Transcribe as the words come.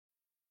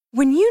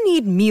When you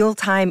need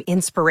mealtime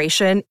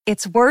inspiration,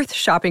 it's worth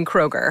shopping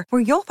Kroger,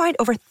 where you'll find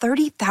over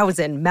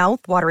 30,000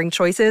 mouth-watering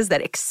choices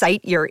that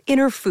excite your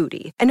inner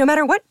foodie. And no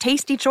matter what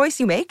tasty choice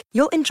you make,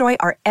 you'll enjoy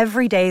our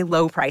everyday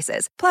low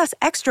prices, plus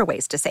extra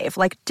ways to save,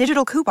 like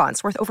digital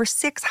coupons worth over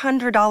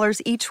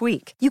 $600 each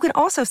week. You can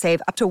also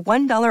save up to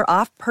 $1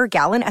 off per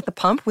gallon at the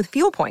pump with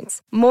fuel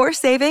points. More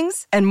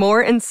savings and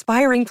more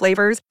inspiring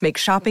flavors make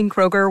shopping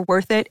Kroger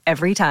worth it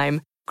every time.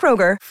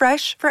 Kroger,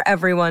 fresh for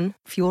everyone.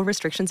 Fuel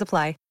restrictions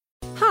apply.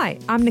 Hi,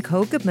 I'm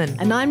Nicole Goodman.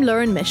 And I'm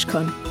Lauren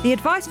Mishkon. The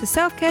advice for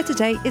self-care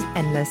today is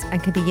endless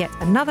and can be yet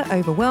another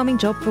overwhelming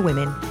job for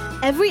women.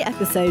 Every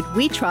episode,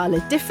 we trial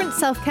a different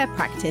self-care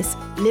practice,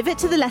 live it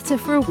to the letter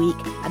for a week,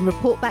 and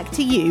report back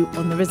to you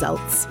on the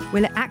results.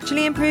 Will it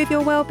actually improve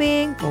your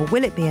well-being, or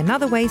will it be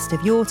another waste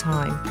of your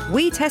time?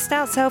 We test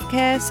out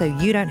self-care so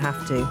you don't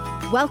have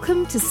to.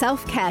 Welcome to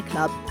Self-Care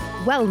Club.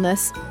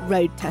 Wellness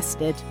road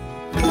tested.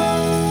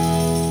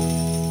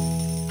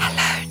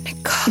 Hello,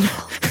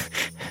 Nicole.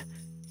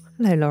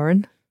 Hello,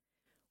 Lauren.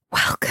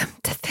 Welcome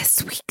to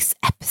this week's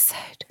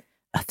episode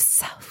of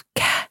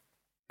Self-Care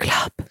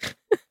Club.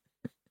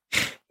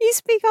 You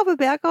speak up a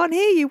bit, I can't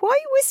hear you. Why are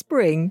you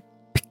whispering?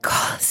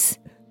 Because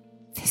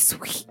this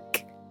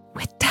week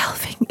we're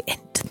delving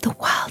into the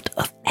world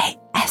of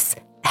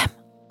ASMR.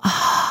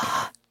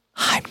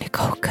 I'm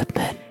Nicole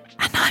Goodman.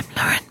 And I'm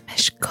Lauren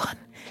Mishkon.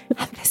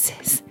 And this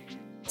is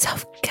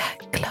Self-Care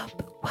Club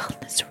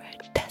Wellness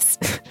Road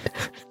Test.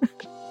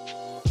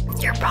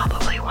 You're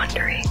probably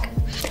wondering,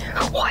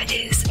 what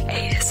is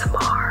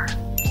ASMR?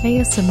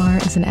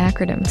 ASMR is an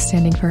acronym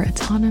standing for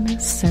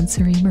Autonomous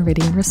Sensory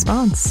Meridian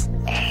Response.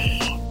 A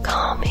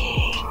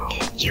calming,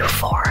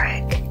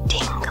 euphoric,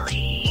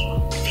 tingly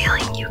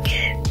feeling you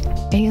get.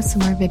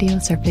 ASMR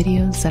videos are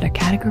videos that are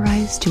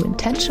categorized to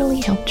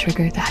intentionally help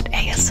trigger that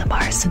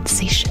ASMR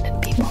sensation in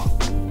people.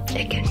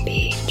 It can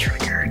be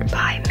triggered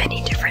by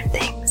many different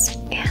things,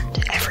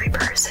 and every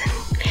person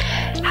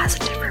has a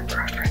different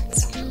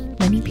preference.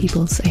 Many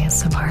people's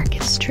ASMR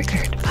gets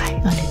triggered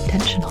by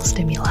unintentional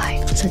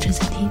stimuli, such as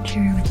a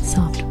teacher with a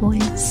soft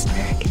voice,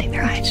 or getting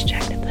their eyes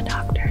checked at the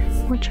doctor,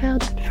 or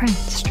childhood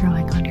friends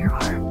drawing on your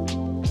arm.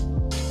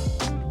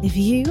 If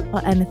you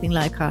are anything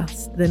like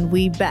us, then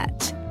we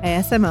bet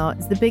ASMR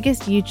is the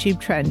biggest YouTube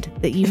trend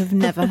that you have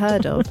never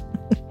heard of.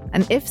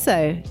 And if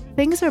so,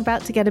 things are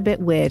about to get a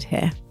bit weird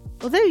here.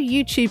 Although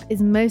YouTube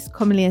is most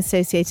commonly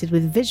associated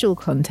with visual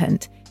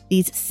content,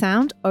 these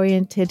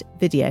sound-oriented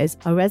videos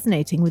are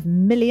resonating with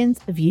millions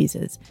of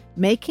users,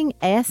 making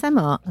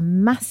ASMR a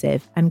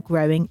massive and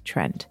growing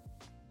trend.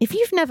 If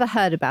you've never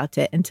heard about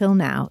it until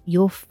now,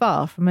 you're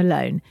far from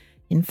alone.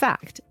 In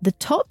fact, the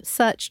top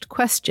searched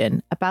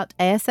question about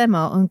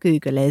ASMR on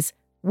Google is,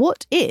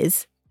 what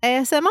is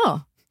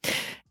ASMR?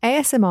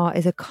 ASMR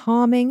is a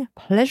calming,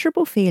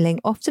 pleasurable feeling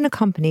often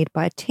accompanied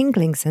by a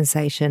tingling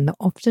sensation that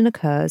often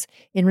occurs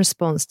in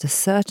response to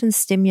certain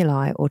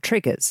stimuli or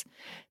triggers.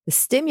 The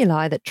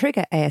stimuli that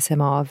trigger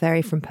ASMR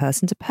vary from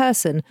person to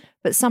person,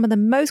 but some of the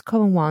most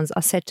common ones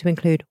are said to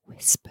include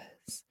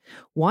whispers,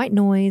 white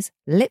noise,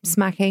 lip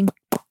smacking,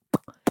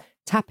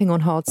 tapping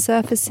on hard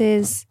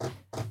surfaces,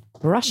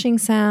 brushing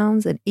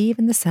sounds, and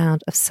even the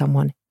sound of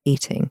someone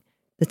eating.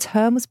 The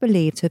term was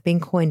believed to have been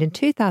coined in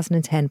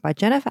 2010 by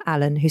Jennifer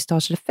Allen, who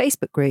started a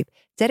Facebook group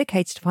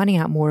dedicated to finding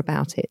out more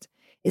about it.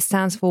 It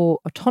stands for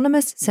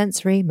Autonomous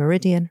Sensory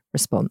Meridian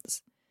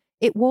Response.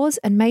 It was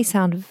and may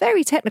sound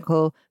very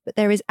technical, but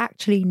there is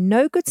actually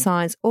no good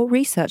science or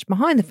research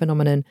behind the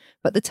phenomenon,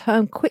 but the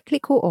term quickly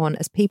caught on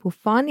as people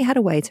finally had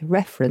a way to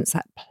reference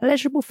that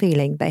pleasurable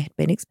feeling they had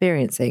been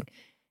experiencing.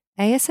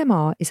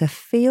 ASMR is a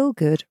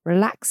feel-good,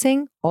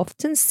 relaxing,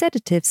 often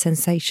sedative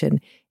sensation.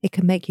 It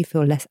can make you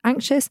feel less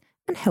anxious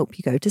and help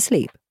you go to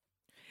sleep.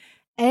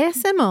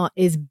 ASMR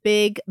is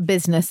big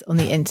business on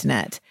the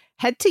internet.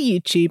 Head to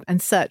YouTube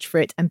and search for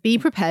it and be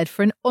prepared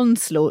for an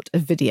onslaught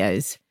of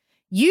videos.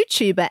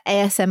 YouTuber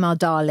ASMR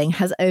Darling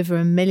has over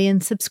 1 million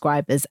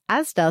subscribers,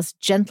 as does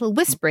Gentle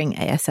Whispering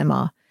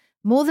ASMR.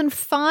 More than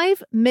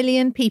 5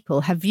 million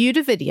people have viewed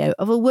a video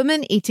of a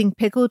woman eating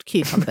pickled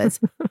cucumbers.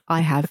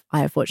 I have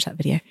watched that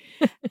video.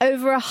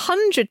 Over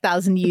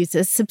 100,000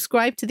 users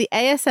subscribe to the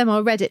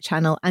ASMR Reddit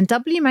channel, and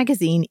W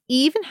Magazine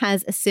even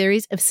has a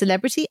series of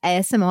celebrity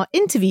ASMR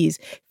interviews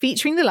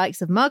featuring the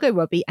likes of Margot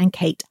Robbie and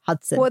Kate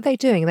Hudson. What are they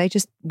doing? Are they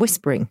just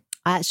whispering?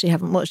 I actually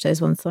haven't watched those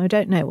ones, so I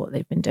don't know what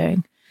they've been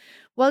doing.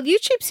 While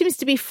YouTube seems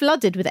to be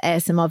flooded with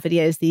ASMR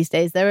videos these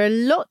days, there are a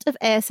lot of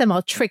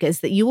ASMR triggers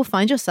that you will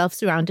find yourself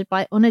surrounded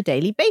by on a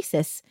daily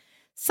basis.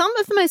 Some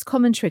of the most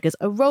common triggers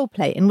are role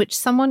play, in which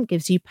someone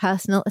gives you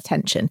personal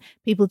attention,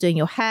 people doing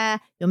your hair,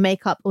 your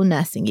makeup, or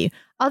nursing you.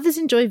 Others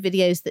enjoy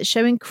videos that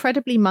show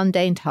incredibly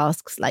mundane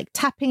tasks like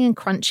tapping and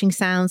crunching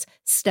sounds,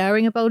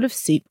 stirring a bowl of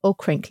soup, or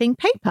crinkling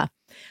paper.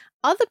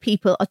 Other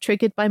people are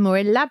triggered by more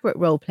elaborate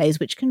role plays,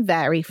 which can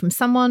vary from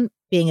someone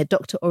being a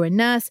doctor or a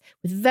nurse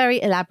with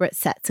very elaborate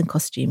sets and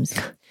costumes.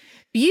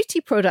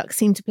 Beauty products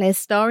seem to play a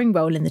starring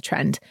role in the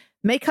trend.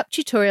 Makeup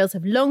tutorials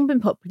have long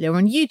been popular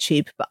on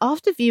YouTube, but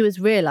after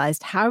viewers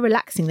realised how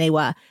relaxing they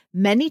were,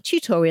 many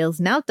tutorials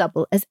now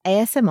double as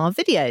ASMR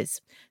videos.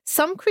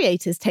 Some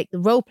creators take the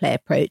roleplay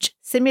approach,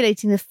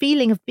 simulating the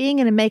feeling of being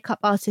in a makeup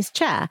artist's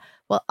chair,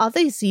 while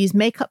others use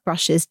makeup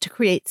brushes to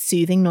create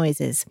soothing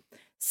noises.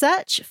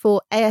 Search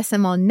for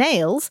ASMR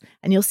nails,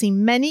 and you'll see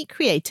many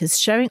creators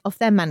showing off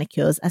their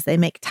manicures as they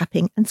make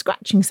tapping and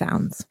scratching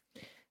sounds.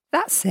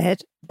 That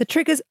said, the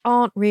triggers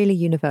aren't really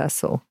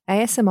universal.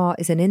 ASMR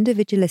is an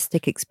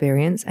individualistic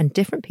experience, and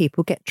different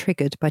people get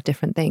triggered by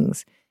different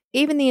things.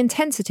 Even the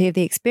intensity of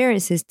the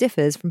experiences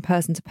differs from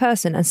person to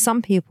person, and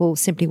some people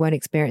simply won't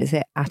experience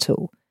it at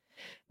all.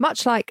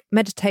 Much like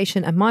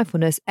meditation and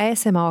mindfulness,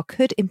 ASMR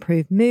could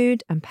improve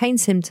mood and pain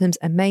symptoms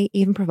and may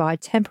even provide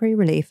temporary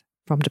relief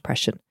from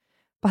depression.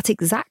 But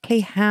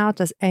exactly how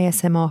does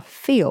ASMR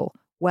feel?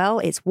 Well,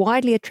 it's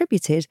widely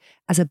attributed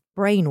as a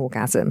brain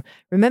orgasm.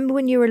 Remember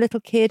when you were a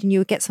little kid and you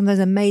would get some of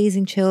those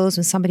amazing chills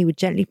when somebody would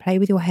gently play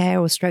with your hair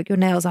or stroke your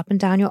nails up and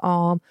down your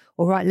arm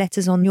or write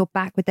letters on your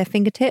back with their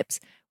fingertips?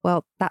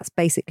 Well, that's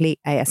basically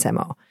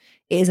ASMR.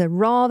 It is a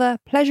rather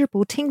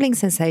pleasurable tingling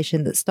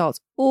sensation that starts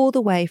all the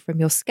way from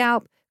your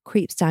scalp,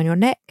 creeps down your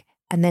neck,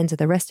 and then to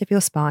the rest of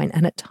your spine,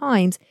 and at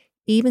times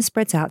even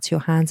spreads out to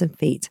your hands and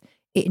feet.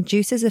 It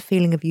induces a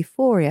feeling of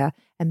euphoria,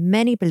 and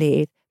many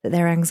believe that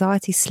their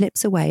anxiety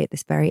slips away at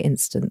this very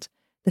instant.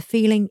 The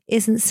feeling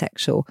isn't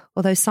sexual,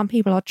 although some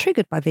people are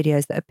triggered by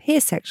videos that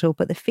appear sexual,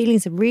 but the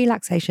feelings of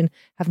relaxation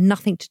have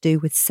nothing to do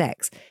with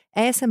sex.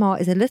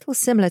 ASMR is a little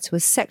similar to a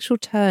sexual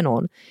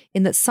turn-on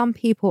in that some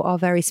people are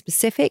very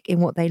specific in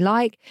what they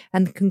like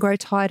and can grow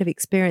tired of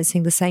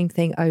experiencing the same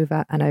thing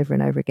over and over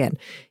and over again.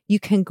 You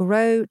can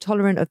grow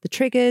tolerant of the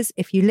triggers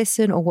if you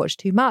listen or watch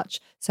too much,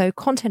 so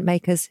content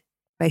makers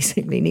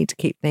basically need to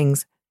keep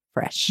things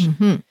fresh.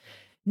 Mm-hmm.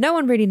 No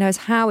one really knows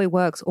how it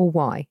works or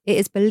why. It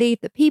is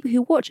believed that people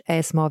who watch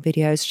ASMR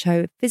videos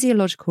show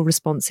physiological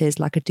responses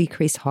like a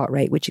decreased heart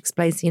rate, which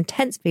explains the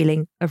intense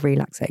feeling of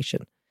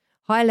relaxation.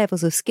 High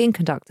levels of skin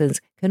conductance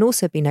can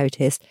also be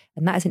noticed,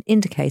 and that is an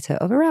indicator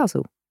of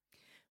arousal.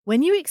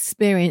 When you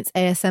experience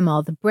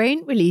ASMR, the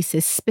brain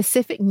releases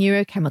specific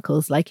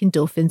neurochemicals like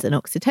endorphins and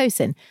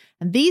oxytocin,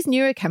 and these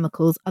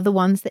neurochemicals are the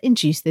ones that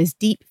induce those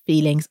deep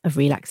feelings of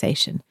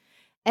relaxation.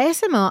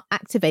 ASMR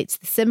activates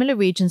the similar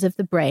regions of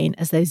the brain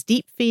as those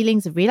deep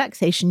feelings of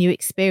relaxation you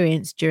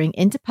experience during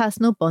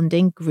interpersonal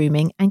bonding,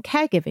 grooming, and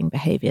caregiving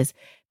behaviours.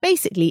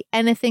 Basically,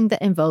 anything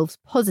that involves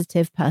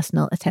positive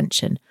personal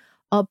attention.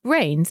 Our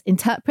brains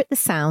interpret the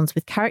sounds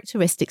with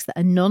characteristics that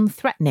are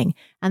non-threatening,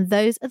 and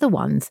those are the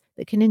ones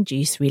that can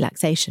induce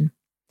relaxation.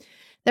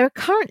 There are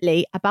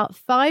currently about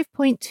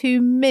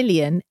 5.2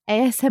 million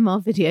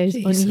ASMR videos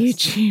on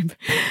YouTube,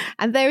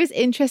 and there is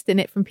interest in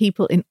it from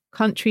people in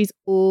countries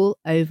all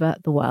over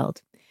the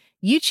world.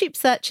 YouTube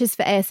searches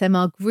for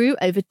ASMR grew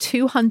over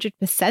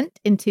 200%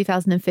 in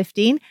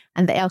 2015,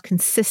 and they are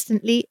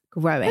consistently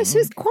growing. Oh, so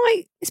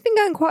it's been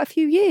going quite a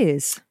few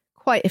years.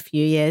 Quite a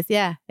few years,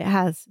 yeah, it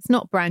has. It's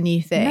not a brand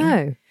new thing.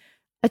 No.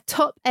 A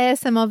top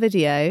ASMR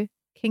video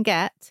can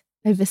get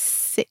over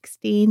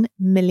 16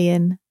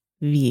 million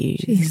views.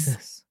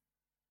 Jesus.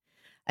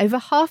 Over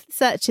half the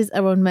searches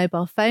are on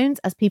mobile phones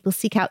as people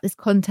seek out this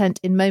content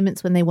in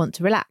moments when they want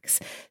to relax.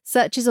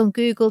 Searches on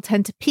Google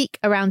tend to peak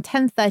around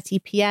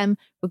 10:30 p.m,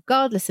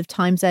 regardless of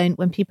time zone,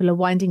 when people are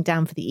winding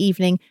down for the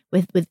evening,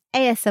 with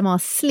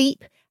ASMR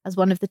sleep as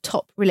one of the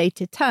top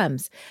related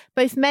terms.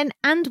 Both men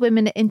and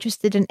women are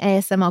interested in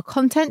ASMR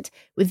content,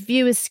 with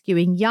viewers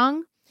skewing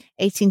young.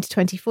 18 to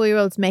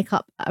 24-year-olds make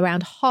up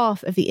around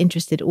half of the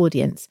interested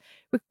audience.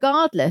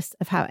 Regardless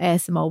of how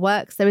ASMR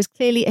works, there is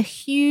clearly a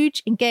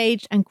huge,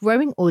 engaged and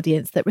growing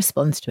audience that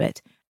responds to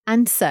it.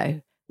 And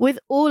so, with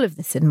all of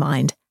this in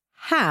mind,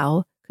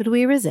 how could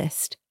we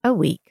resist a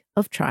week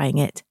of trying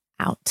it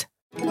out?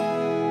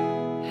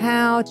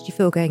 How did you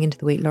feel going into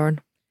the week,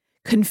 Lauren?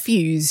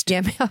 Confused.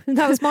 Yeah,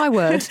 that was my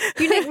word.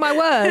 You nicked my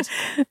word.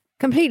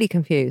 Completely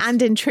confused.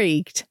 And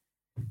intrigued.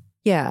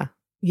 Yeah.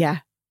 Yeah.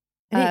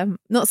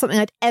 Not something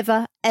I'd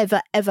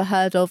ever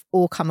heard of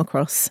or come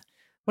across.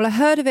 Well, I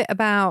heard of it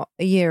about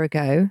a year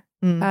ago.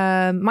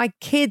 My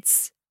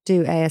kids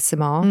do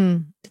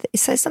ASMR.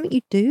 Is that something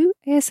you do,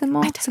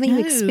 ASMR? Something you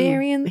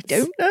experience? I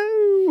don't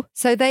know.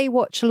 So they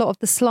watch a lot of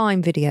the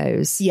slime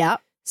videos. Yeah.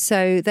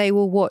 So they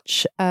will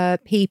watch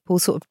people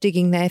sort of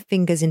digging their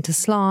fingers into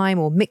slime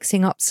or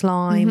mixing up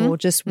slime or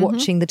just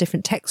watching the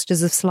different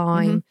textures of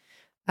slime.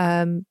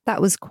 That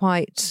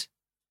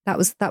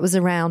was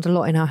around a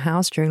lot in our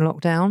house during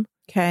lockdown.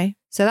 Okay.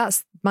 So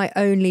that's my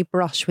only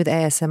brush with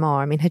ASMR.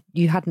 I mean,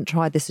 you hadn't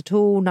tried this at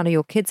all? None of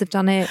your kids have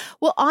done it?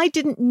 Well, I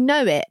didn't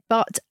know it,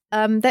 but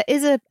there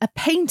is a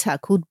painter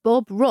called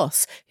Bob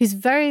Ross, who's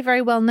very,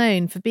 very well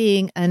known for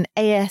being an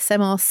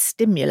ASMR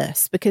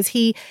stimulus, because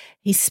he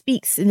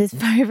speaks in this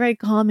very, very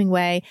calming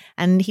way,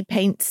 and he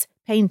paints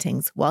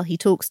paintings while he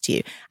talks to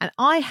you. And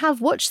I have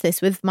watched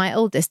this with my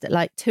oldest at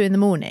like 2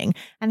 a.m,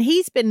 and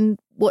he's been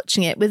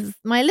watching it with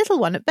my little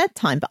one at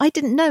bedtime, but I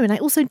didn't know. And I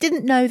also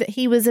didn't know that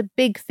he was a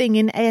big thing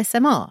in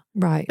ASMR.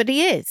 Right. But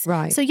he is.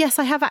 Right. So yes,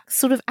 I have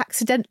sort of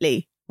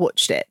accidentally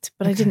watched it,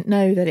 but I didn't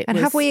know that it And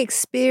was... have we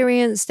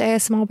experienced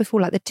ASMR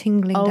before, like the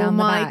tingling down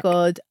the back? Oh my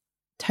God.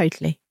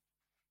 Totally.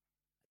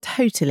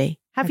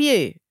 Have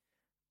you?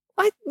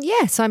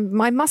 Yes, I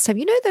must have.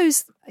 You know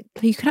those,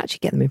 you can actually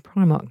get them in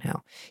Primark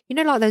now. You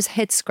know, like those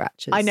head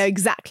scratchers? I know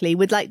exactly,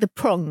 with like the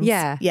prongs.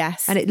 Yeah.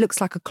 Yes. And it looks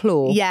like a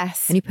claw.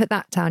 Yes. And you put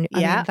that down. I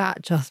mean,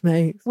 that just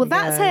makes Well, me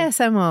that's go,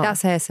 ASMR.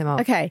 That's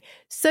ASMR. Okay.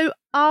 So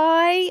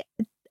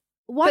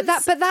But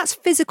that's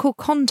physical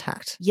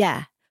contact.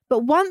 Yeah.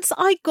 But once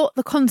I got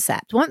the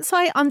concept, once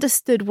I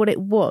understood what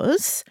it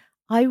was,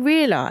 I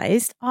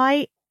realised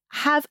I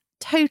have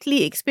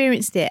totally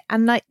experienced it.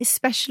 And like,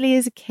 especially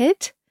as a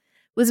kid,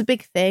 was a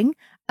big thing.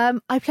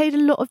 I played a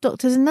lot of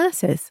doctors and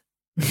nurses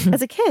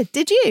as a kid.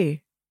 Did you?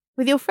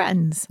 With your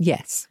friends?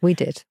 Yes, we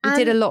did. We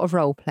did a lot of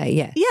role play,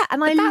 yes. Yeah. And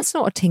but that's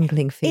not a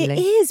tingling feeling.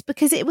 It is,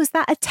 because it was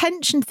that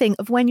attention thing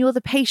of when you're the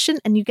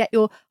patient and you get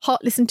your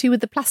heart listened to with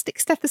the plastic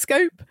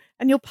stethoscope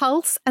and your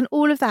pulse and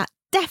all of that.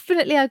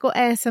 Definitely I got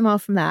ASMR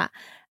from that.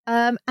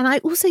 And I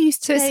also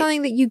used to... So it's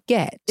something that you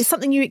get. It's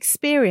something you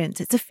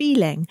experience. It's a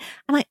feeling.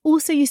 And I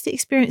also used to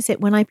experience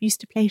it when I used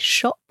to play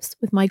shops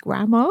with my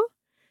grandma.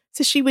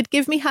 So she would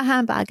give me her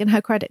handbag and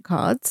her credit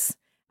cards,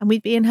 and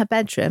we'd be in her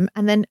bedroom.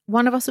 And then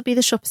one of us would be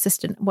the shop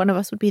assistant, one of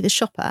us would be the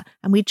shopper,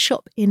 and we'd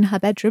shop in her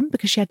bedroom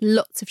because she had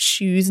lots of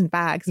shoes and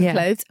bags and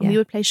clothes, and we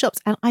would play shops.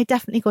 And I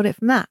definitely got it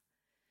from that.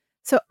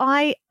 So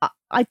I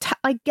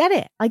get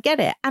it. I get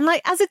it. And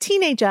like as a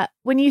teenager,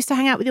 when you used to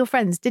hang out with your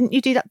friends, didn't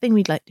you do that thing?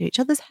 We'd like do each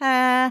other's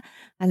hair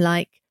and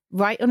like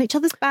write on each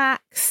other's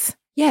backs.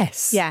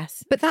 Yes.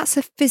 Yes. But that's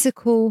a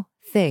physical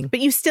thing. But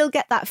you still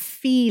get that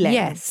feeling.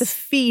 Yes. The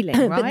feeling,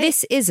 right? But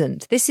this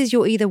isn't. This is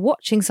you're either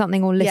watching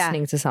something or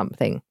listening to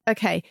something.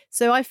 Okay.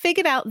 So I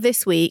figured out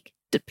this week,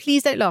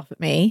 please don't laugh at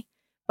me,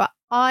 but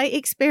I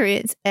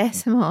experience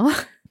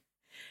ASMR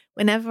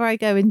whenever I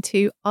go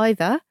into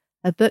either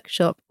a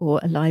bookshop or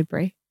a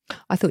library.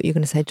 I thought you were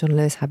going to say John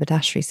Lewis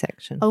haberdashery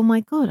section. Oh my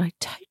God, I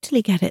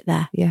totally get it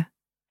there. Yeah.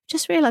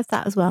 Just realised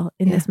that as well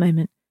in this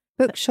moment.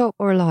 Bookshop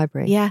or a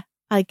library? Yeah.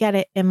 I get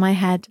it in my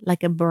head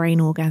like a brain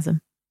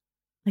orgasm.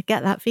 I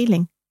get that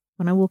feeling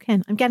when I walk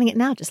in. I'm getting it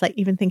now, just like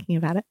even thinking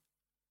about it.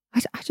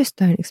 I just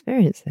don't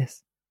experience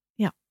this.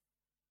 Yeah.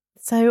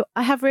 So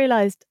I have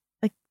realised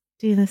I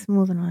do this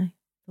more than I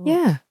thought.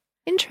 Yeah.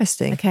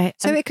 Interesting. Okay.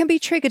 So it can be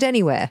triggered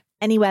anywhere.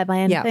 Anywhere by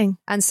anything.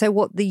 Yeah. And so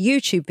what the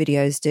YouTube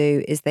videos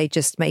do is they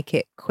just make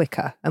it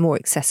quicker and more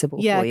accessible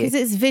for you. Yeah, because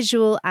it's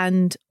visual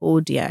and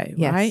audio,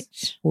 Yes. right?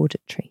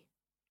 Auditory.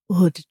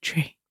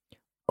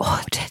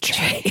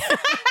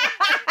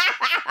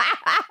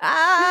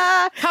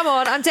 Come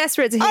on, I'm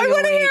desperate to hear I your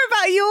want to week. hear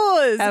about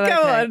yours. Oh,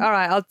 Go okay. on. All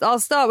right, I'll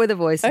start with a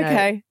voice note.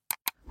 Okay.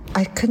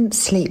 I couldn't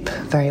sleep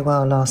very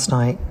well last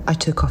night. I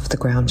took off the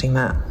grounding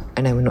mat.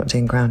 I know we're not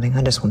doing grounding.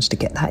 I just wanted to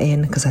get that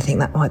in because I think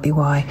that might be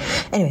why.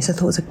 Anyway, so I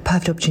thought it was a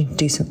perfect opportunity to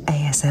do some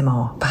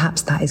ASMR.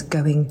 Perhaps that is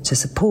going to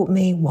support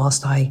me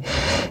whilst I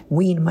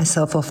wean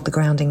myself off the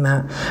grounding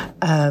mat.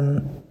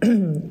 And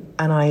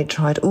I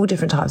tried all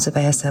different types of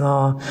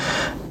ASMR.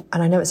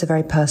 And I know it's a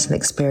very personal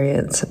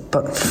experience,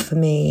 but for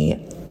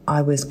me,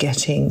 I was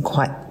getting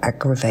quite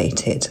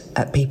aggravated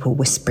at people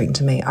whispering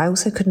to me. I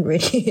also couldn't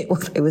really hear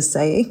what they were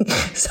saying,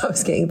 so I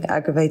was getting a bit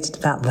aggravated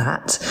about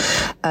that.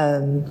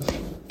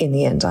 In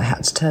the end, I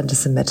had to turn to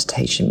some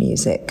meditation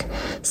music,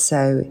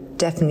 so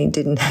definitely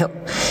didn't help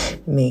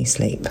me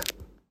sleep.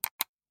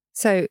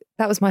 So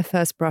that was my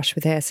first brush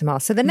with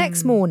ASMR. So the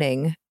next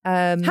morning...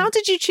 How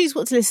did you choose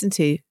what to listen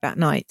to that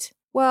night?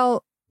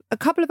 Well, a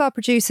couple of our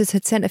producers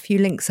had sent a few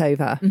links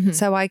over.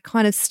 So I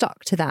kind of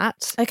stuck to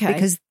that. Okay.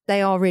 Because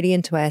they are really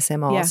into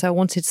ASMR. Yeah. So I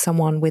wanted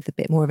someone with a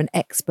bit more of an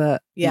expert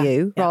Yeah.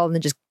 view rather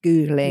than just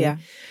Googling. Yeah.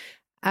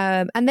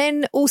 And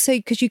then also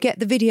because you get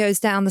the videos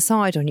down the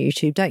side on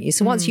YouTube, don't you?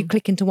 So once you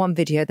click into one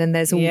video, then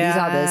there's all these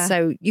others.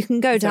 So you can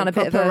go down a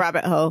bit of a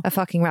rabbit hole. a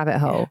fucking rabbit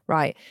hole.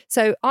 Right.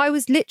 So I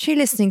was literally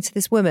listening to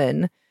this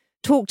woman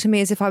talk to me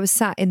as if I was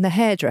sat in the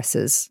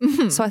hairdressers.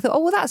 So I thought,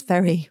 oh, well, that's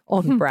very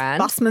on brand.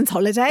 Busman's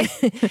holiday.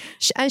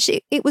 And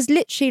it was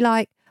literally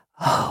like,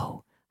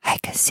 oh, I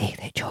can see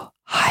that your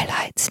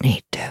highlights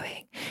need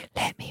doing.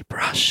 Let me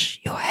brush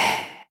your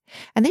hair.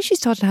 And then she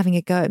started having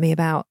a go at me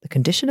about the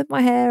condition of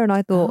my hair. And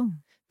I thought,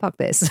 fuck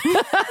this.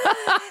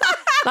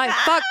 Like,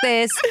 fuck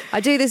this. I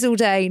do this all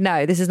day.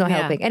 No, this is not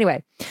helping.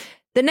 Anyway,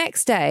 the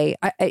next day,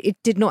 it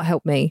did not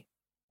help me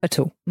at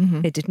all.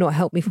 It did not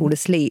help me fall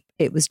asleep.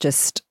 It was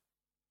just,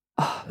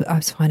 I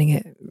was finding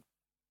it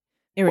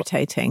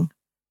Irritating.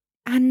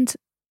 and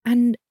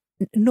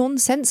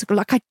nonsensical.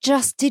 Like, I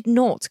just did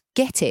not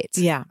get it.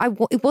 Yeah.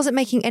 It wasn't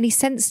making any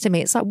sense to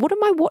me. It's like, what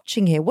am I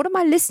watching here? What am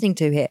I listening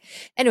to here?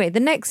 Anyway, the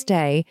next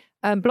day,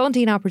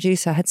 Blondine, our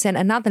producer, had sent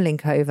another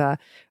link over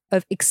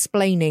of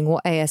explaining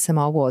what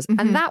ASMR was.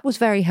 And that was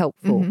very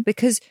helpful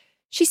because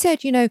she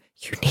said, you know,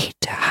 you need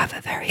to have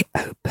a very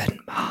open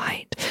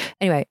mind.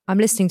 Anyway, I'm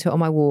listening to it on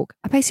my walk.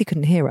 I basically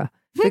couldn't hear her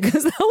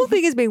because the whole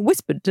thing is being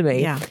whispered to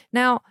me. Yeah.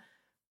 Now,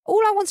 all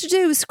I wanted to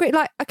do was scream,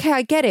 like, okay,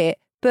 I get it,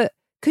 but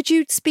could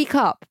you speak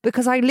up?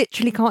 Because I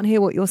literally can't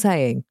hear what you're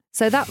saying.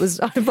 So that was,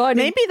 I find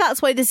Maybe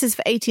that's why this is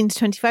for 18 to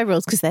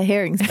 25-year-olds, because their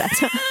hearing's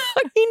better.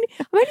 I mean,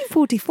 I'm only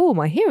 44.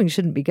 My hearing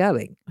shouldn't be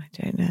going. I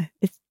don't know.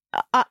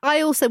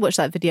 I also watched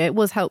that video. It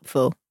was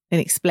helpful in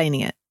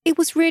explaining it. It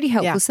was really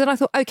helpful. Yeah. So then I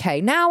thought,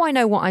 okay, now I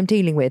know what I'm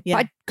dealing with. Yeah.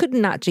 But I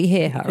couldn't actually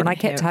hear her, and couldn't I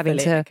kept hear having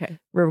fully. to Okay.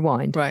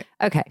 rewind. Right.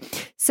 Okay.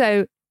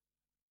 So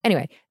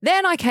anyway,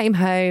 then I came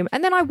home,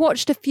 and then I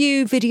watched a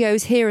few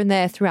videos here and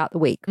there throughout the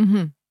week.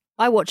 Mm-hmm.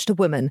 I watched a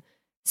woman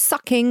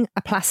sucking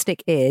a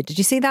plastic ear. Did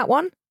you see that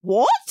one?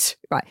 What?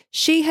 Right.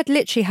 She had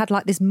literally had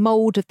like this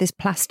mold of this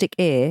plastic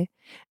ear,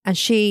 and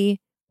she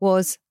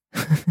was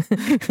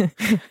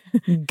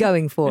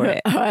going for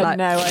it. Like-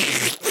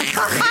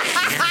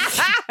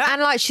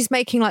 and like she's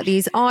making like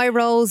these eye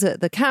rolls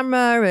at the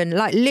camera and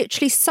like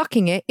literally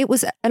sucking it. It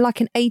was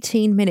like an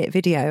 18-minute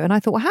video. And I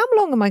thought, well, how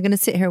long am I going to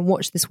sit here and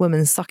watch this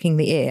woman sucking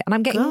the ear? And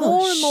I'm getting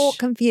more and more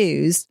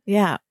confused.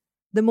 Yeah.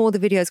 The more the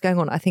video's going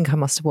on, I think I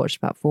must have watched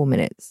about 4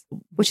 minutes,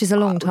 which is a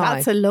long time.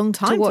 That's a long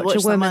time to watch a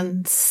someone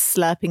woman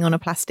slurping on a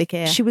plastic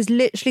ear. She was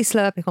literally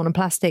slurping on a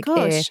plastic ear.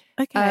 Gosh.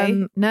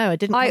 Okay. No, I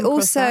didn't. I come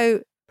across that.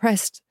 also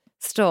pressed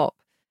stop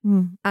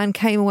Mm. and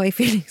came away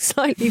feeling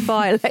slightly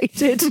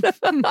violated.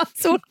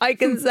 That's all I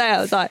can say.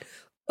 I was like,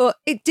 well,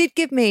 it did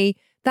give me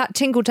that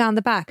tingle down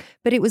the back,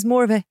 but it was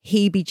more of a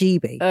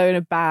heebie-jeebie. Oh, in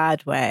a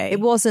bad way. It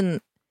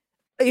wasn't,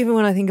 even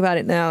when I think about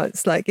it now,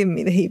 it's like giving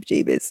me the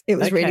heebie-jeebies. It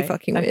was really Okay,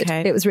 fucking weird.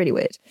 okay. It was really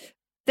weird.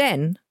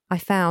 Then I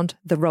found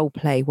the role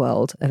play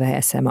world of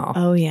ASMR.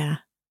 Oh, yeah.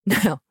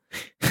 Now,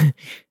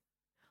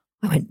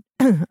 I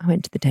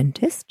went to the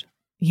dentist.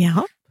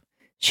 Yeah.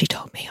 She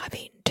told me I've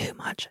eaten too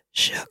much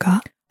sugar.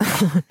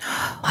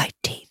 My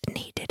teeth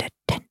needed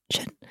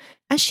attention.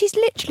 And she's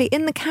literally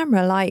in the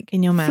camera, like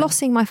In your mouth.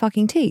 flossing my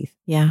fucking teeth.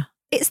 Yeah.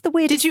 It's the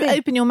weirdest Did you thing.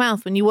 open your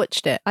mouth when you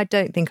watched it? I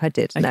don't think I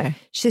did. No. Okay.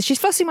 She says she's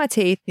flossing my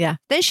teeth. Yeah.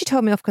 Then she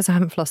told me off because I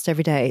haven't flossed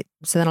every day.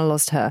 So then I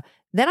lost her.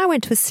 Then I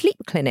went to a sleep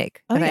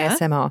clinic Oh, of yeah?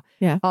 ASMR,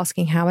 Yeah.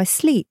 asking how I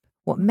sleep,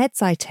 what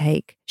meds I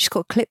take. She's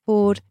got a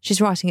clipboard.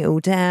 She's writing it all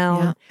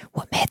down.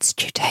 What meds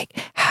do you take?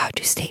 How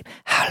do you sleep?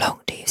 How long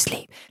do you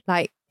sleep?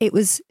 Like it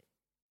was,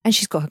 and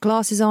she's got her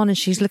glasses on and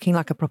she's looking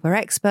like a proper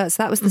expert.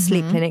 So that was the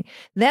sleep clinic.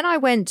 Then I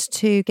went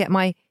to get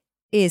my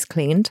ears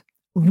cleaned.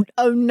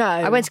 Oh, no.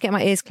 I went to get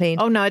my ears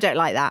cleaned. Oh, no, I don't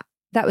like that.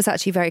 That was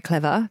actually very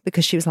clever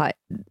because she was like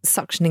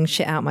suctioning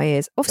shit out my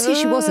ears. Obviously,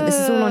 she wasn't. This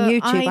is all on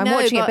YouTube. I I'm know,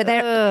 watching it, but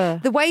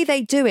but the way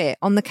they do it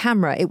on the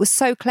camera, it was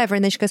so clever.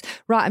 And then she goes,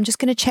 right, I'm just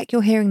going to check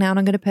your hearing now and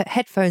I'm going to put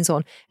headphones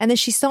on. And then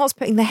she starts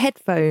putting the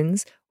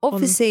headphones,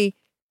 obviously,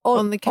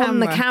 on the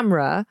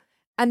camera.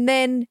 And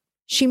then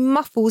she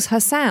muffles her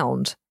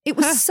sound. It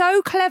was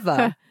so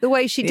clever the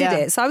way she did Yeah.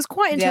 it. So I was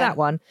quite into that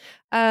one.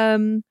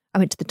 I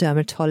went to the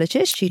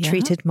dermatologist. She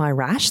treated my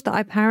rash that I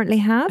apparently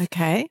have.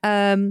 Okay.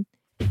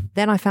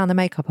 Then I found the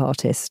makeup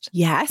artist.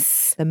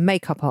 Yes. The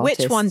makeup artist.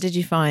 Which one did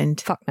you find?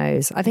 Fuck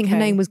knows. I think her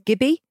Okay. name was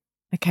Gibby.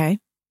 Okay.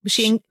 Was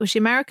she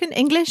American?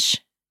 English?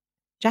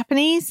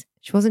 Japanese?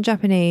 She wasn't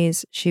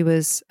Japanese.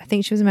 I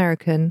think she was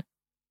American.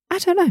 I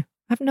don't know. I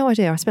have no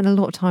idea. I spent a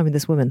lot of time with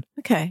this woman.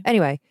 Okay.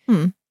 Anyway,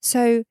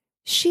 so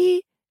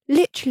she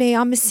literally,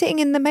 I'm sitting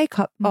in the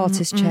makeup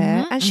artist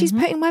chair and she's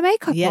putting my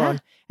makeup Yeah. on.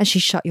 And she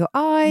shut your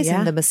eyes Yeah.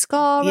 and the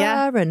mascara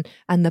Yeah.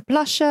 and the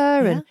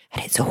blusher and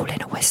it's all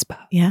in a whisper.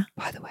 Yeah.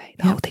 By the way,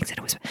 the whole thing's in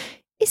a whisper.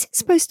 Is it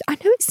supposed to, I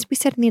know we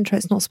said in the intro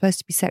it's not supposed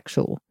to be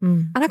sexual.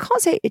 Mm. And I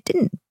can't say it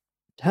didn't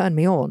turn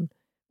me on,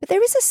 but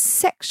there is a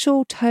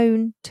sexual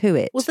tone to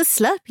it. Well, the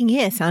slurping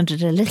ear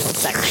sounded a little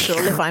sexual,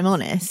 if I'm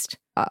honest.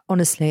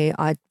 Honestly,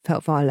 I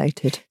felt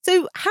violated.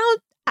 So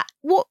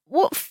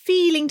what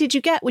feeling did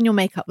you get when your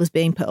makeup was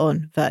being put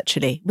on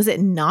virtually? Was it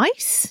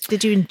nice?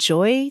 Did you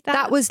enjoy that?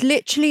 That was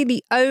literally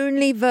the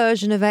only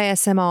version of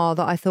ASMR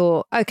that I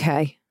thought,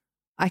 okay,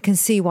 I can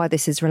see why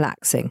this is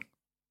relaxing.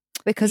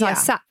 Because I Yeah.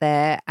 sat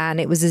there and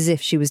it was as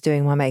if she was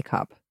doing my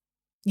makeup.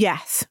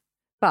 Yes.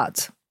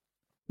 But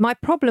my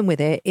problem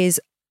with it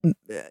is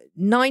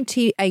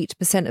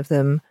 98% of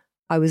them,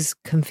 I was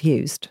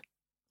confused.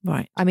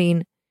 Right. I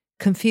mean,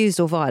 confused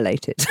or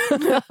violated.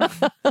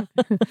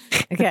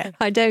 Okay.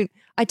 I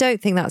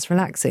don't think that's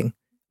relaxing.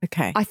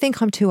 Okay. I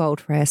think I'm too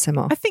old for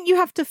ASMR. I think you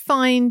have to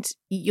find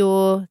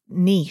your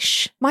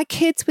niche. My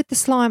kids with the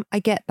slime, I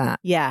get that.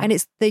 Yeah. And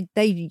it's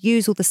they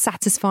use all the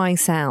satisfying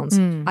sounds.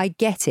 I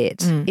get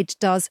it. It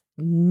does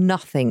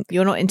nothing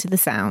You're not into the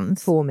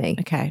sounds. for me.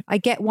 Okay. I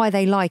get why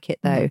they like it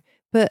though.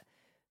 But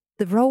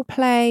the role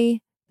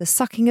play, the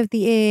sucking of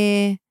the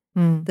ear,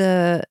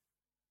 the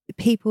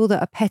people that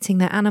are petting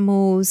their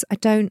animals, I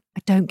don't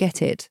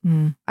get it.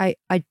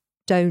 I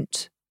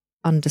don't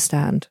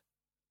understand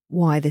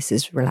why this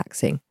is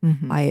relaxing.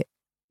 Mm-hmm. I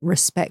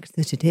respect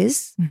that it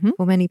is Mhm.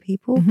 for many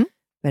people, Mhm.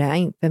 but it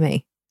ain't for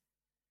me.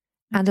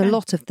 And a Okay.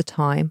 lot of the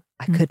time,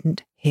 I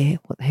couldn't hear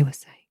what they were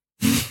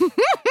saying.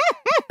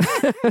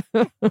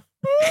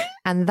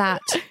 And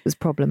that was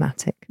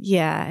problematic.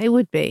 Yeah, it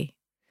would be.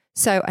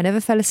 So I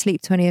never fell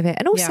asleep to any of it.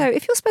 And also, Yeah.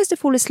 if you're supposed to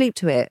fall asleep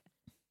to it,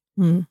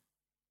 Mm.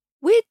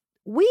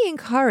 we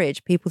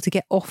encourage people to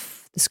get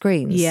off the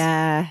screens.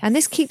 Yeah. And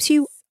this keeps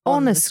you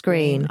on a the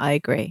screen. I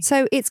agree.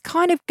 So it's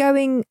kind of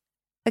going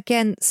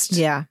against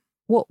Yeah.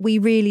 what we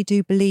really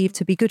do believe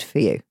to be good for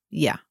you.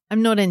 Yeah.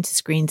 I'm not into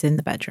screens in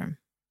the bedroom.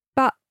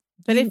 But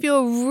if you're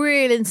a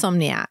real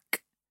insomniac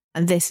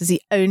and this is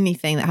the only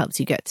thing that helps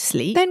you get to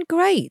sleep, then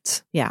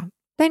great. yeah.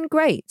 Then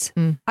great.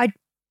 Mm. I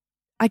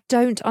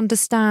don't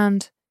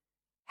understand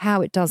how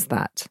it does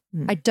that.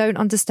 Mm. I don't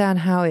understand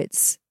how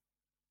it's...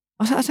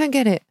 I don't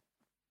get it.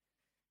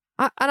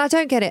 I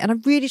don't get it. And I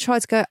really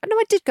tried to go... No,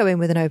 I did go in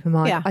with an open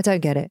mind. Yeah. I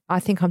don't get it. I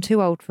think I'm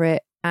too old for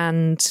it.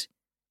 And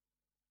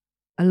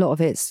a lot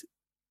of it's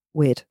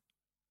weird.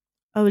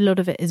 Oh, a lot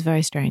of it is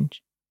very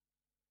strange.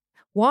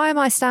 Why am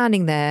I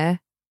standing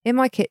there in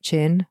my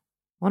kitchen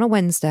on a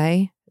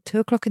Wednesday at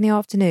 2:00 in the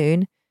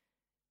afternoon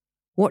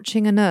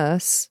watching a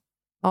nurse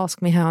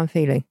ask me how I'm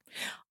feeling?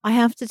 I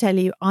have to tell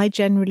you, I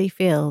generally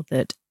feel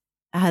that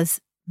as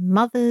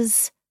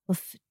mothers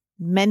of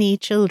many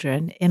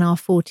children in our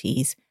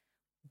 40s,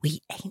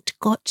 we ain't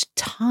got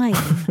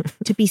time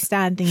to be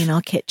standing in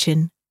our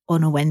kitchen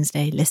on a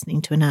Wednesday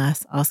listening to a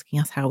nurse asking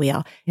us how we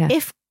are. Yeah.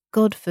 If,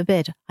 God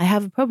forbid, I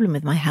have a problem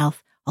with my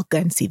health, I'll go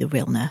and see the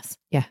real nurse.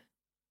 Yeah.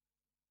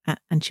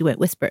 And she won't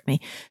whisper at me.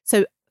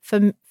 So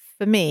for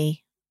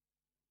me,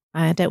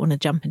 I don't want to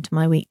jump into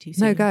my week too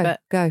soon. No,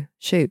 but go,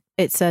 shoot.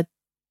 it's a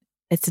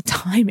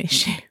time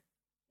issue.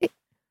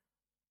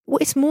 Well,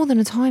 it's more than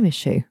a time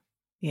issue.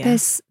 Yeah.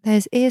 There's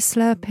ear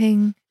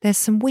slurping. There's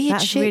some weird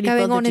That's shit really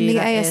going on bothered in you, the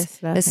that ear AS.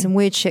 slurping. There's some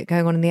weird shit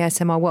going on in the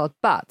ASMR world.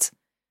 But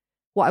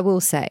what I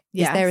will say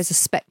is Yes. there is a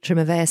spectrum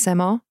of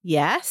ASMR,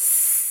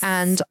 Yes.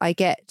 and I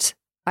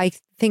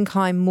think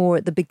I'm more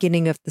at the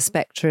beginning of the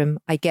spectrum.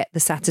 I get the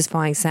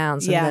satisfying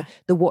sounds and Yeah.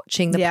 the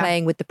watching, the Yeah.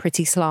 playing with the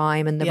pretty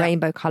slime and the Yeah.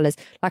 rainbow colours.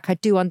 Like, I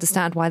do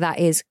understand why that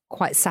is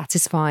quite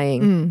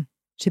satisfying Mm.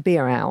 to be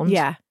around.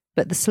 Yeah.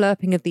 But the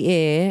slurping of the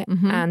ear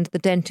Mhm. and the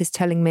dentist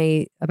telling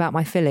me about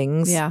my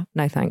fillings, Yeah.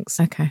 no thanks.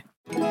 Okay.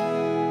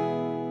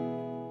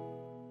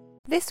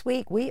 This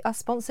week we are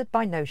sponsored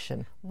by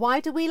Notion. Why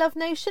do we love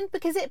Notion?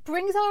 Because it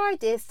brings our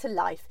ideas to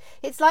life.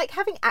 It's like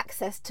having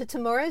access to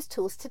tomorrow's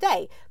tools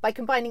today by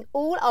combining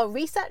all our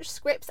research,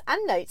 scripts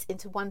and notes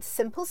into one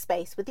simple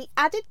space with the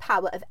added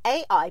power of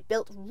AI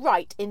built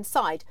right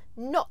inside,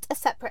 not a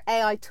separate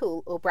AI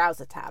tool or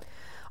browser tab.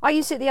 I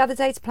used it the other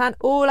day to plan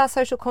all our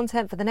social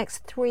content for the next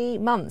 3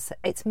 months.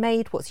 It's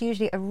made what's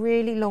usually a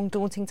really long,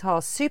 daunting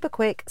task super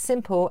quick,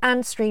 simple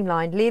and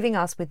streamlined, leaving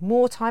us with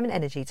more time and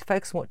energy to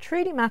focus on what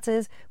truly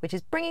matters, which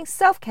is bringing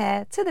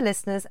self-care to the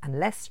listeners and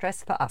less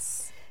stress for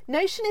us.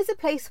 Notion is a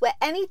place where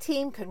any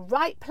team can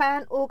write,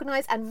 plan,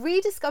 organise and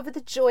rediscover the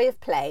joy of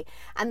play,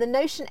 and the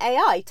Notion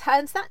AI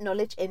turns that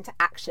knowledge into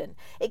action.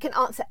 It can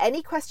answer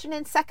any question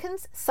in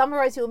seconds,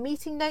 summarise your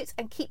meeting notes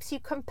and keeps you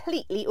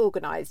completely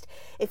organised.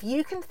 If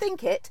you can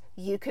think it,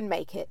 you can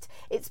make it.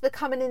 It's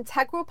become an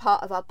integral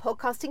part of our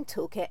podcasting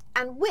toolkit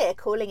and we're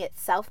calling it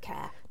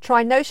self-care.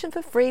 Try Notion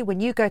for free when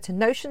you go to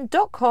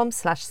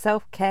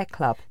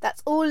notion.com/selfcareclub.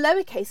 That's all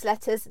lowercase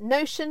letters,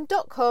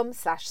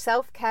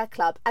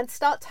 notion.com/selfcareclub, and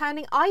start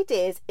turning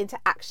ideas into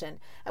action.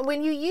 And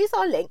when you use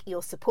our link,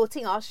 you're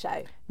supporting our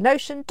show.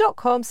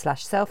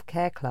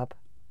 Notion.com/selfcareclub.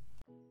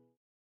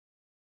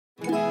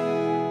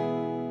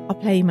 I'll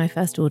play you my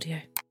first audio.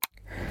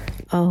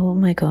 Oh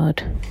my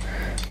God,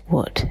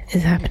 what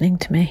is happening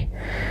to me?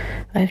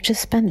 I've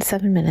just spent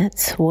 7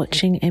 minutes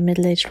watching a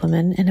middle-aged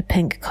woman in a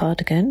pink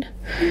cardigan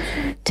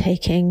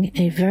taking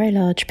a very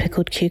large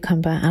pickled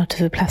cucumber out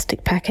of a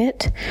plastic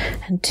packet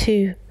and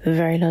 2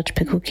 very large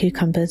pickled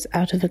cucumbers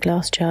out of a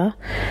glass jar,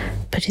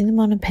 putting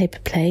them on a paper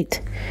plate,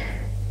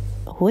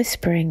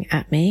 whispering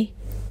at me,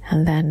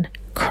 and then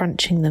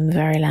crunching them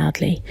very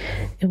loudly.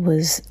 It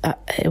was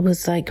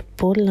like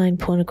borderline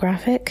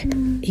pornographic,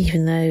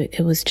 even though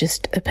it was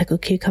just a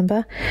pickled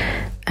cucumber,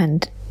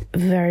 and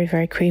very,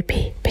 very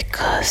creepy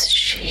because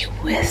she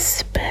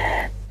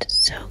whispered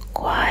so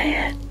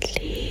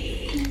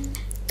quietly.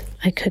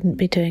 I couldn't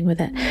be doing with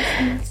it.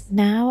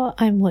 Now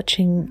I'm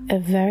watching a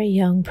very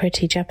young,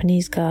 pretty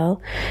Japanese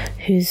girl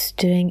who's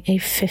doing a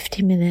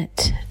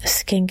 50-minute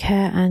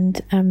skincare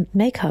and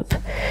makeup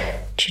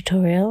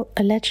tutorial,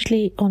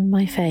 allegedly on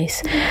my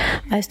face.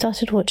 I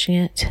started watching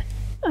it.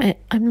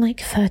 I'm like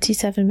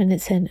 37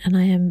 minutes in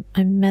and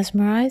I'm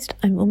mesmerized.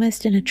 I'm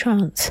almost in a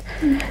trance,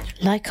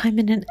 like I'm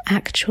in an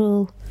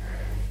actual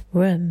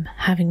room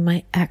having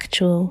my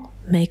actual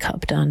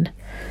makeup done,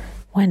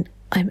 when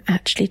I'm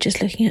actually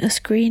just looking at a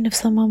screen of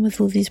someone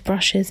with all these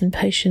brushes and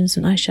potions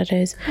and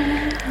eyeshadows.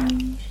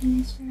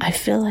 I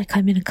feel like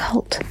I'm in a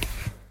cult.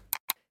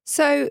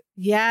 So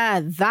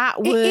Yeah,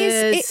 that was...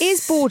 it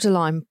is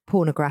borderline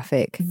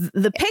pornographic.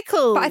 The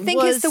pickle But I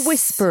think it's the was-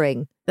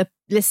 whispering. The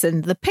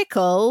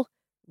pickle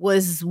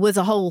was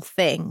a whole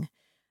thing.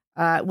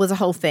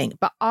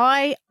 But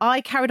I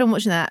carried on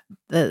watching that,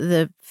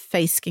 the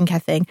face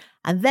skincare thing,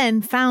 and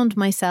then found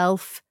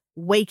myself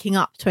waking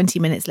up 20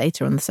 minutes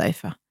later on the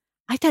sofa.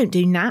 I don't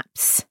do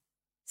naps.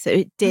 So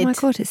it did. Oh my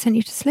God, it sent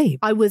you to sleep.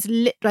 I was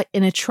like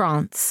in a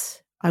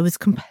trance. I was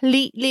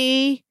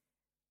completely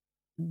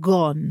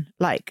gone.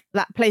 Like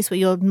that place where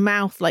your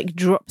mouth like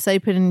drops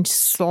open and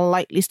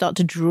slightly start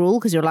to drool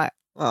because you're like,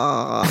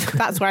 oh,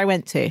 that's where I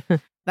went to.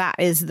 That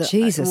is the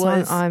Jesus,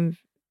 I'm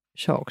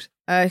shocked.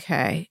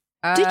 Okay.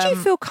 Did you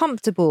feel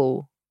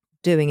comfortable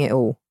doing it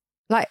all?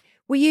 Like,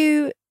 were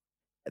you?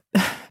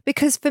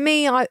 Because for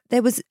me,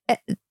 there was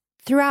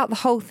throughout the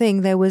whole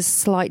thing there was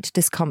slight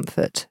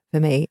discomfort for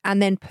me,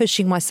 and then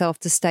pushing myself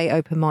to stay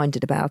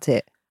open-minded about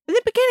it. At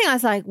the beginning, I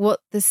was like,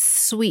 what the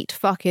sweet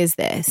fuck is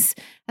this?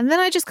 And then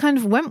I just kind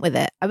of went with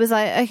it. I was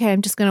like, okay,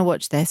 I'm just going to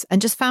watch this,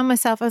 and just found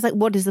myself, I was like,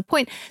 what is the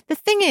point? The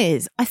thing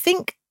is, I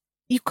think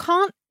you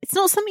can't, it's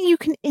not something you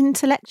can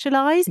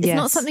intellectualize. It's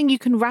not something you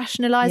can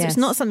rationalize. It's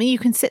not something you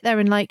can sit there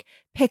and like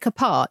pick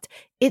apart.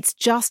 It's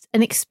just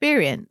an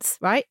experience,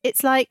 right?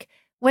 It's like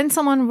when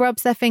someone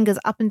rubs their fingers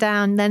up and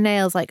down, their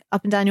nails like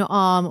up and down your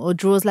arm, or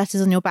draws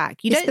letters on your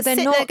back. You don't sit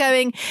there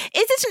going, is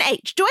it an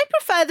H? Do I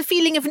prefer the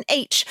feeling of an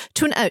H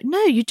to an O?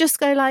 No, you just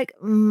go like,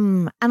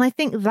 And I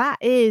think that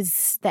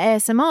is the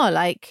ASMR.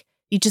 Like,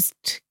 you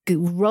just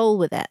roll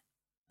with it.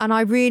 And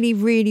I really,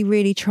 really,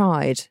 really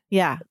tried.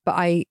 Yeah. But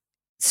I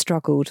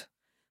struggled.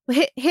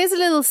 Well, here's a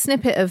little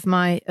snippet of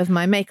my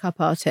makeup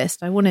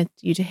artist. I wanted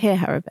you to hear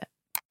her a bit.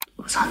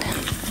 우선은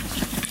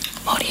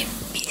머리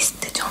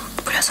미스트 좀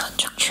뿌려서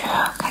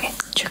축축하게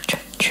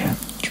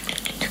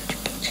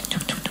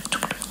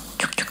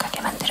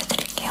축축하게 만들어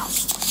드릴게요.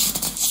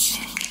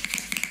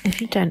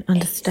 If you don't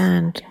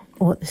understand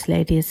what this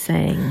lady is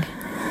saying,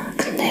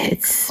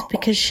 it's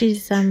because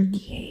she's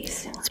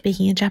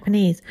speaking in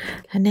Japanese.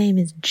 Her name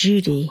is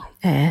Judy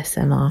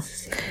ASMR,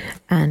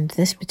 and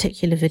this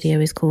particular video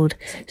is called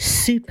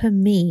Super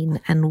Mean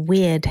and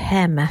Weird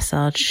Hair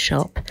Massage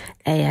Shop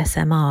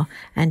ASMR,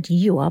 and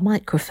You Are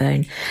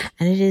Microphone.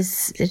 And it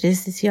is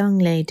this young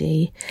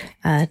lady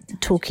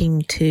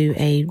talking to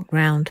a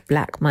round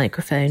black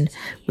microphone,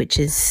 which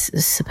is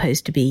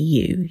supposed to be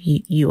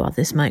you are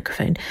this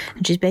microphone.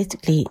 And she's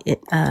basically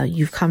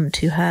you've come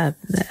to her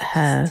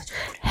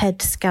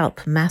head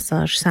scalp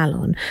massage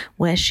salon,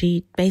 where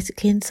she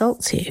basically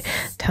insults you,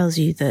 tells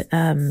you that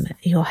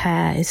your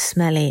hair is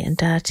smelly and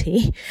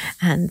dirty,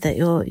 and that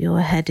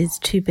your head is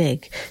too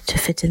big to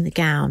fit in the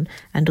gown,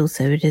 and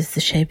also it is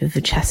the shape of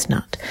a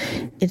chestnut.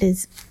 It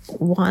is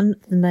one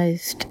of the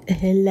most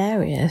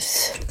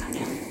hilarious,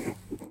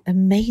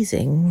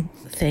 amazing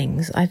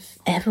things I've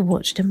ever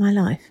watched in my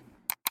life.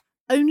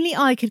 Only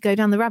I could go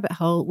down the rabbit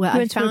hole where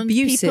I found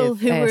people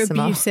who were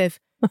abusive.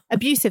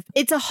 Abusive.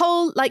 It's a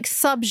whole like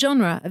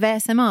sub-genre of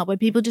ASMR where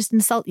people just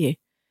insult you.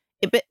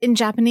 But in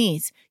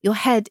Japanese, your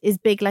head is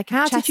big like a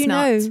chestnut. How did you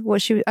know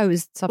what she was? Oh, it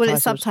was subtitled. Well,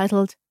 it's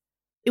subtitled.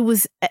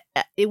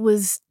 It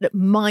was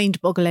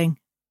mind-boggling.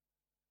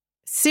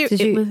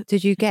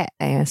 Did you get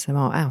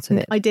ASMR out of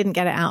it? I didn't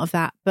get it out of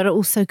that, but I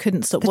also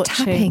couldn't stop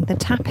watching. The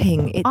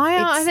tapping.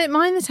 I don't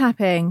mind the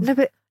tapping. No,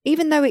 but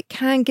even though it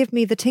can give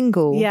me the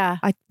tingle,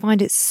 I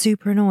find it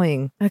super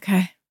annoying.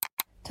 Okay.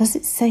 Does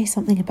it say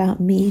something about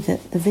me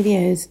that the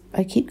videos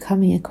I keep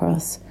coming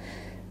across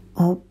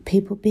are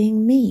people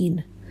being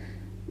mean?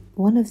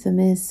 One of them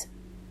is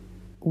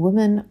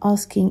woman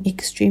asking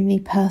extremely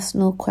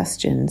personal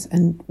questions,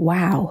 and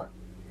wow,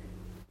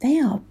 they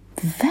are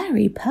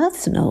very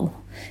personal,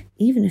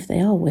 even if they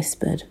are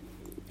whispered.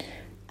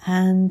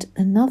 And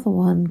another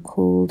one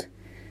called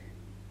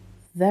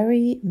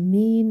Very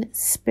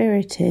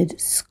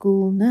Mean-Spirited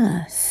School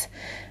Nurse,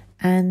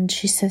 and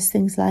she says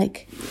things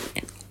like,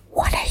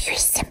 what are your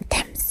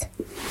symptoms?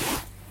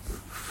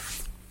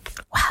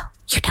 Well,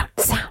 you don't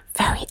sound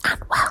very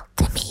unwell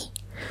to me.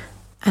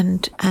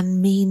 And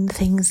mean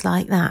things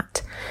like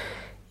that.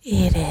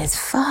 It is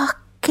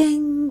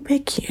fucking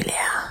peculiar.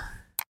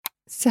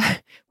 So,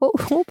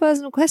 what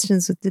personal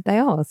questions did they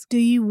ask? Do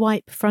you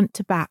wipe front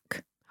to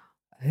back?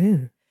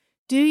 Oh.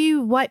 Do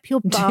you wipe your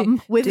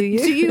bum with? Do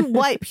you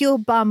wipe your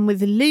bum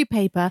with loo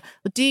paper,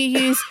 or do you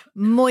use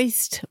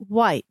moist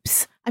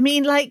wipes? I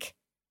mean, like,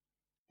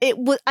 it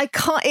was.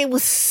 It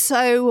was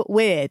so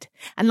weird,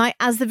 and like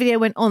as the video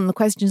went on, the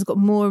questions got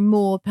more and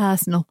more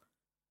personal.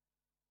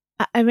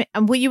 I mean,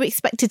 and were you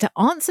expected to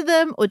answer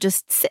them or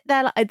just sit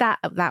there like that?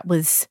 That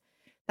was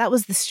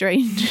the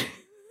strange.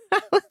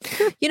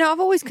 You know,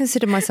 I've always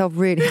considered myself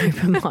really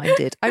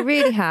open-minded. I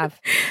really have.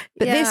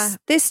 But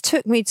this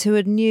took me to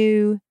a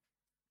new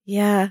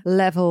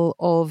level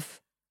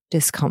of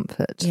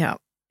discomfort. Yep.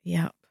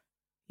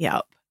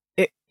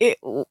 It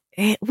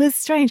was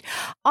strange.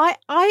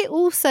 I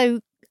also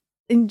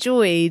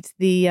enjoyed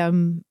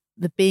the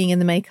being in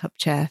the makeup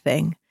chair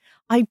thing.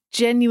 I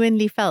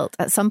genuinely felt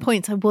at some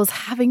points I was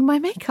having my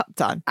makeup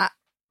done. Out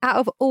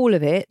of all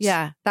of it,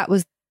 that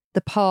was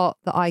the part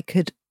that I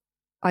could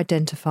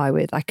identify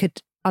with. I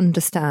could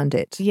understand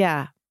it.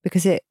 Yeah.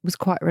 Because it was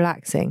quite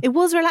relaxing. It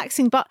was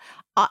relaxing, but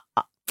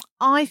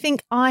I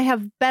think I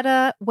have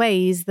better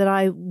ways that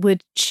I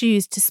would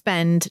choose to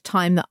spend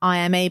time that I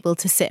am able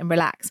to sit and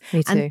relax.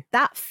 Me too. And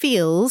that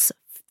feels,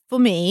 for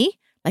me,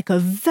 like a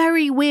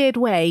very weird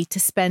way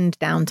to spend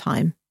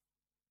downtime.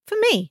 For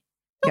me.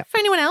 Not for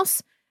anyone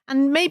else.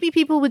 And maybe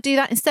people would do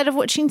that instead of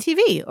watching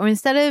TV or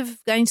instead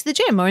of going to the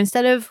gym or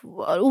instead of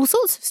all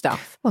sorts of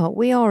stuff. Well,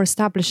 we are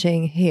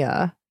establishing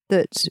here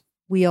that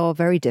we are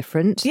very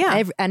different.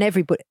 Yeah. And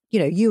everybody,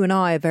 you and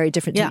I are very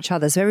different to each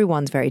other. So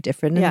everyone's very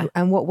different. And,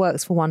 and what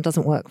works for one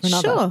doesn't work for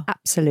another. Sure.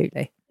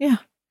 Absolutely. Yeah.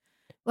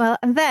 Well,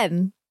 and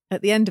then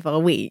at the end of our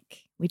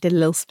week, we did a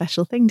little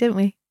special thing, didn't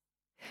we?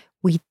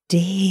 We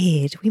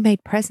did. We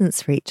made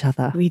presents for each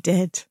other. We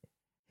did.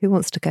 Who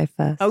wants to go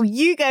first? Oh,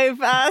 you go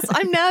first.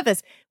 I'm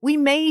nervous. We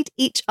made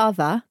each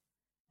other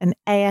an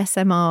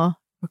ASMR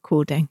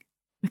recording.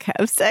 Okay,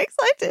 I'm so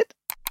excited.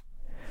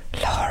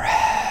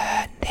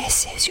 Lauren,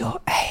 this is your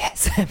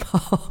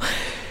ASMR.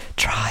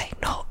 Try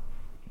not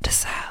to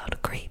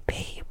sound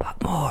creepy,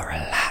 but more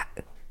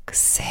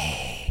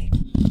relaxing.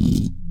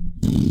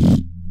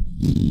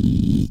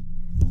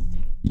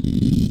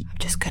 I'm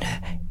just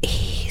gonna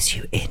ease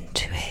you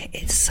into it.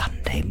 It's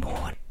Sunday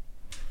morning.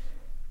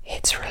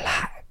 It's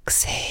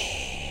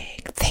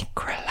relaxing.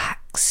 Think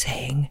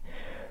relaxing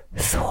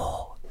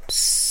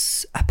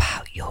thoughts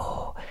about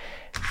your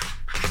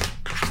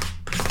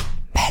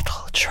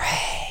metal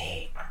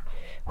tray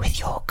with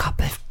your cup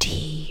of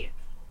tea.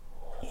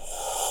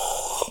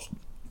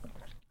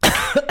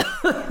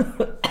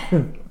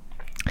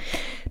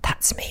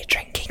 That's me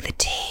drinking the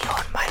tea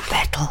on my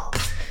metal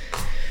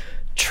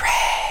tray.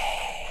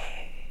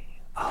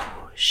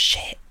 Oh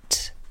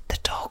shit, the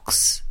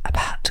dog's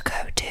about to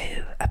go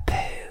do a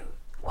poo.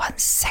 1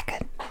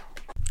 second.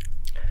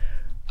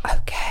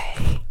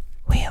 Okay,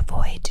 we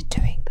avoided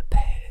doing the poo.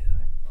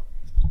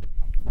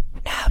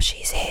 Now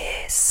she's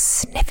here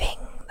sniffing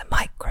the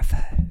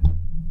microphone.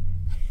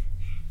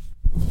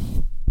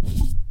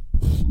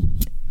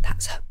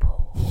 That's her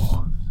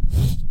paw.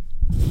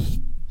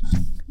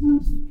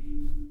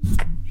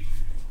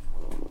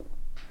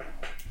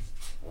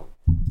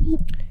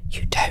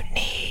 You don't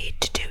need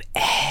to do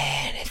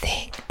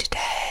anything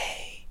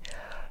today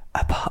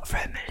apart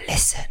from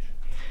listen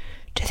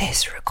to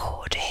this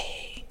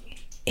recording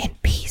in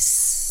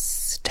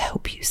peace to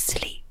help you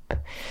sleep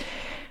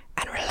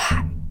and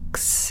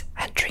relax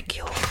and drink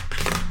your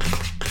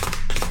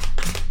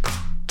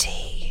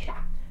tea.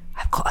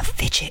 I've got a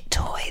fidget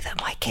toy that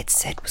my kids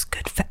said was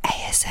good for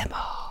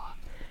ASMR,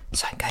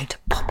 so I'm going to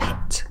pop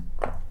it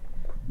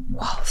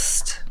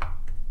whilst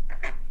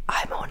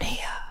I'm on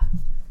here.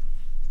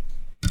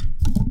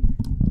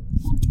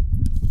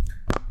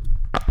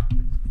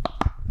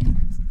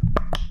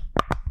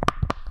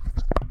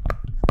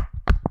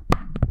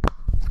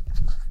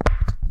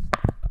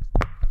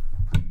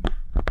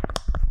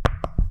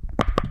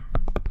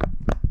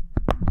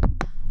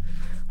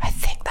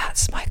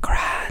 That's my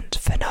grand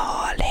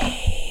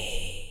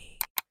finale.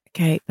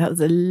 Okay, that was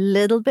a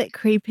little bit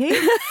creepy.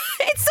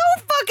 It's so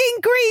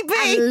fucking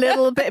creepy. A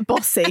little bit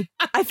bossy.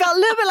 I felt a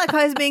little bit like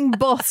I was being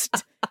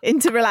bossed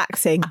into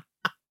relaxing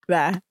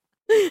there.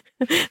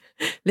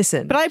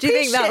 Listen, but do you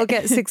think that'll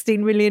get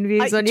 16 million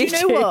views on YouTube? Do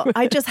you know what?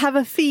 I just have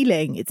a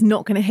feeling it's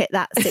not going to hit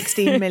that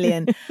 16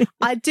 million.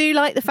 I do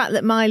like the fact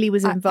that Miley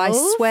was involved.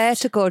 I swear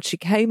to God, she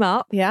came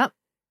up. Yeah.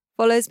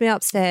 Follows me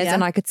upstairs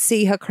and I could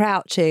see her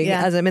crouching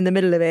as I'm in the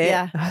middle of it.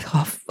 Yeah. I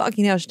thought, oh,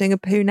 fucking hell, she's doing a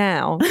poo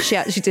now. She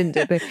actually didn't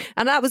do a poo.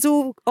 And that was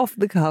all off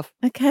the cuff.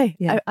 Okay.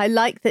 Yeah. I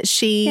like that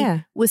she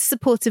was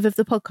supportive of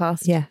the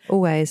podcast. Yeah,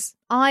 always.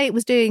 I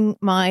was doing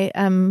my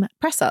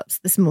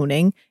press-ups this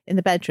morning in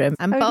the bedroom.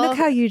 And look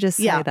how you just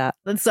say that.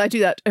 So I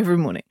do that every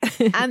morning.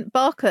 And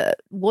Barker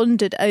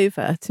wandered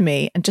over to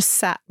me and just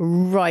sat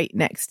right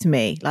next to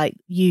me like,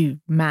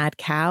 you mad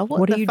cow.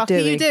 What the fuck are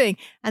you doing?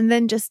 And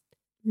then just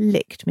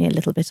licked me a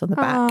little bit on the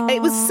back. Aww. It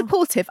was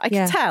supportive. I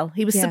could tell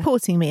he was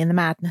supporting me in the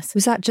madness.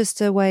 Was that just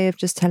a way of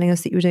just telling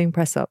us that you were doing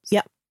press-ups?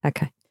 Yep.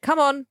 Okay. Come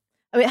on.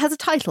 Oh, it has a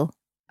title.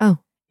 Oh.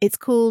 It's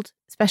called,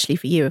 especially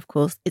for you, of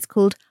course, it's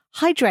called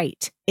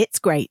Hydrate. It's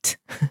great.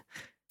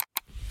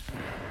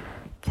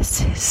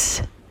 This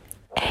is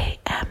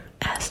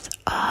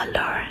AMSR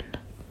Lauren.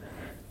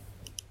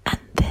 And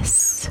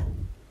this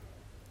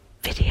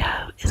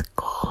video is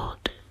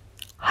called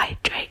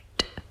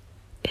Hydrate.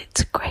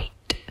 It's great.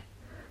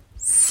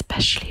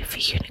 Especially for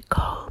you,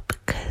 Nicole,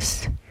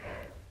 because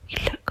you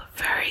look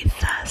very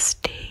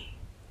thirsty.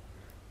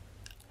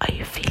 Are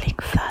you feeling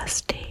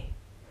thirsty?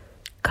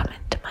 Come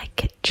into my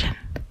kitchen.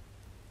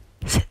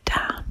 Sit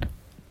down.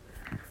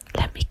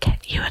 Let me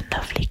get you a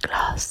lovely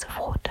glass of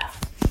water.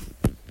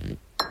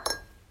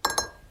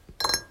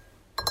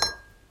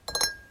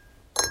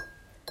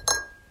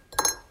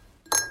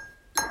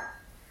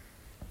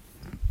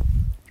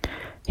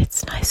 It's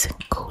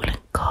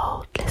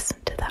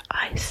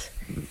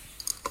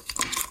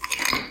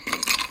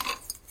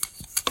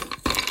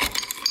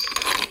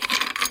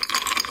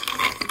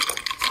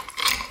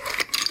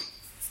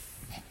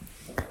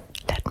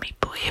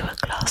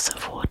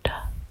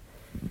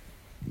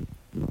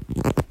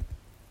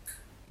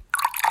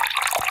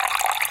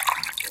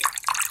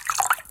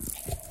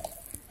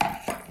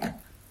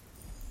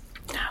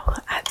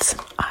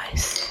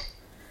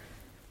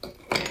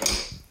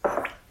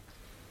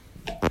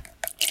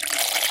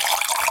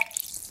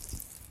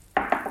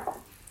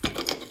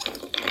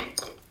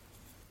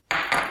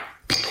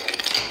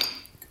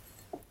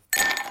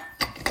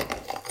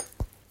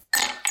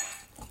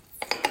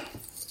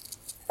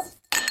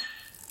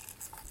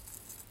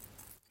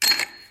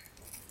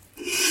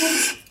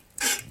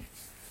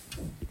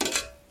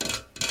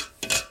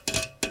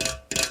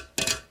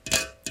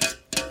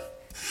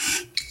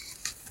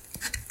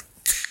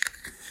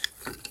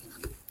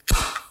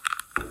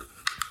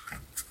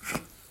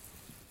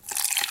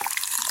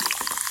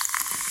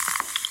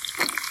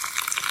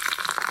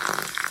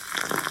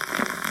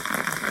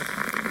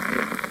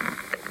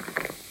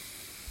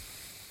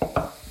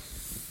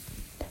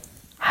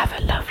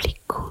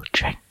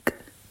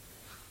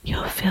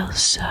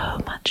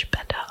so much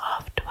better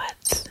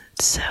afterwards.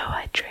 So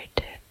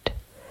hydrated.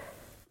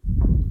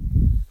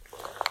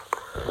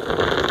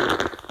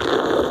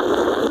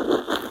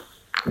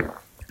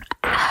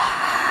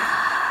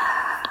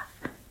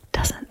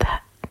 Doesn't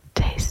that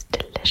taste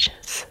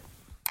delicious?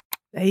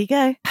 There you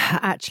go.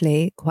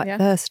 Actually, quite Yeah.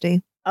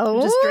 thirsty. Oh,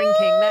 I'm just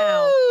drinking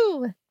now.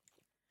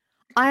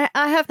 I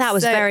have That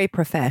was to say, very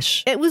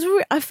profesh. It was.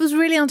 I was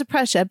really under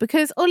pressure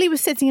because Ollie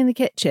was sitting in the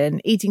kitchen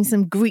eating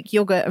some Greek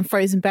yogurt and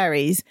frozen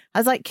berries. I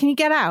was like, "Can you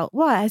get out?"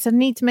 Why? I said, "I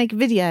need to make a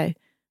video."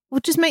 Well,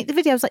 just make the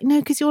video. I was like, "No,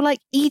 because you're like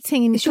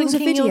eating and Is yours a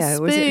drinking your video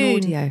or is it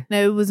an spoon." audio?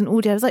 No, it was an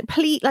audio. I was like,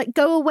 "Please, like,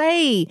 go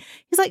away."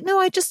 He's like,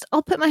 "No,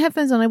 I'll put my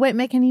headphones on. I won't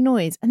make any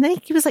noise." And then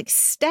he was like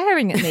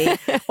staring at me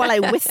while I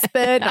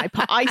whispered and I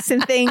put ice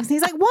and things. And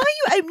he's like, "Why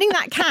are you opening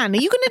that can? Are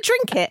you going to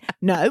drink it?"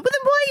 No, but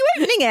then why are you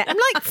opening it? I'm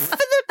like, "For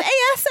the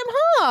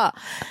ASMR."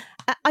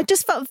 I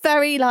just felt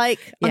very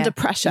like under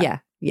pressure.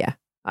 Yeah.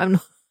 I'm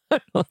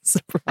not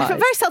surprised. I felt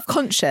very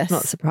self-conscious.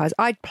 Not surprised.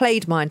 I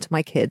played mine to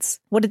my kids.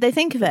 What did they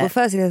think of it? Well,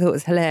 firstly, they thought it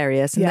was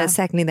hilarious. And Yeah. then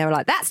secondly, they were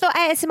like, that's not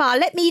ASMR.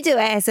 Let me do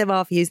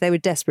ASMR for you. So they were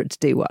desperate to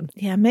do one,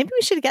 Yeah, maybe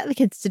we should get the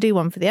kids to do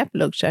one for the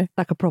epilogue show.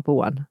 like a proper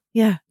one.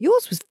 Yeah.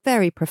 Yours was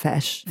very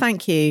profesh.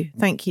 Thank you.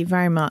 Thank you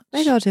very much.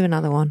 Maybe I'll do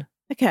another one.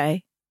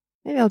 Okay.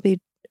 Maybe it'll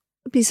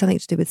be something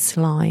to do with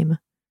slime.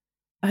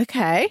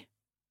 Okay.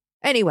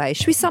 Anyway,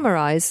 should we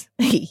summarise?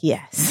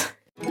 Yes.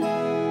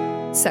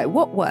 So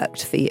what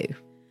worked for you?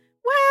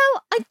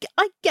 Well,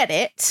 I get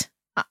it.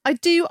 I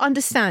do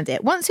understand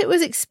it. Once it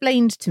was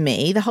explained to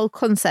me, the whole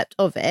concept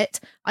of it,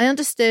 I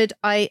understood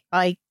I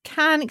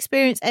can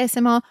experience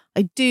ASMR.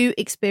 I do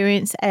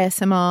experience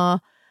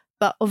ASMR,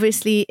 but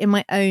obviously in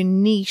my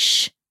own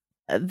niche,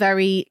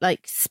 very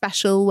like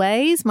special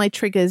ways. My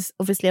triggers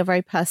obviously are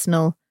very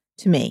personal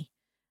to me.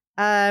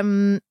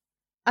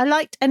 I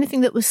liked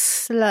anything that was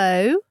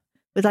slow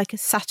with like a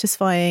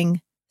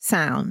satisfying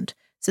sound.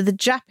 So the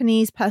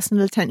Japanese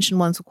personal attention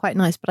ones were quite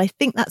nice, but I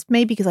think that's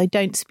maybe because I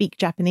don't speak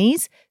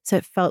Japanese, so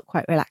it felt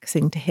quite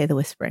relaxing to hear the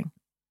whispering.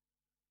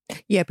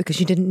 Yeah, because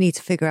you didn't need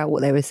to figure out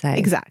what they were saying.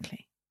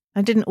 Exactly.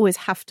 I didn't always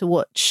have to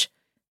watch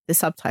the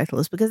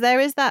subtitles because there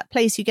is that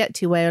place you get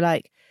to where you're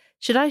like,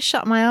 should I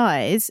shut my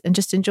eyes and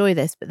just enjoy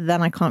this? But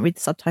then I can't read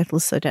the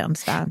subtitles, so I don't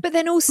understand. But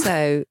then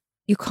also,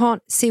 you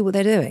can't see what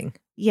they're doing.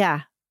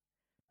 Yeah.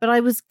 But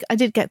I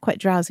did get quite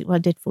drowsy when I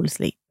did fall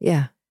asleep.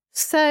 Yeah.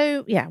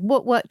 So, yeah,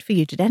 what worked for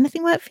you? Did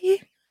anything work for you?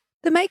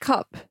 The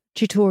makeup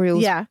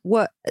tutorials Yeah.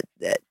 were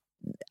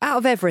out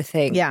of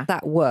everything. Yeah.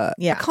 That worked.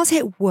 Yeah. I can't say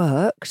it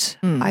worked.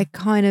 Mm. I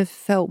kind of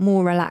felt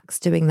more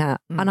relaxed doing that.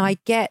 Mm. And I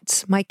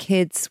get my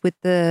kids with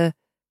the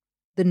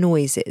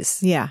noises.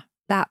 Yeah.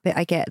 That bit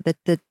I get.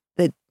 The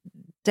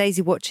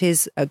Daisy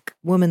watches a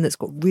woman that's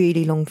got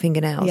really long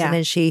fingernails, Yeah. and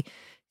then she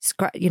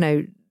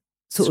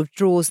sort of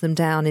draws them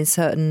down in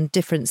certain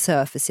different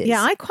surfaces.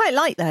 Yeah, I quite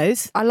like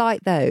those. I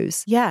like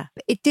those. Yeah.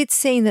 But it did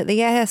seem that the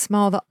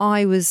ASMR that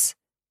I was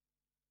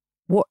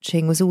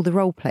watching was all the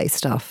role play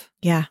stuff.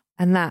 Yeah.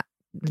 And that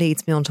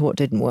leads me on to what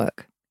didn't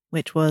work.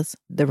 Which was?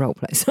 The role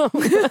play stuff.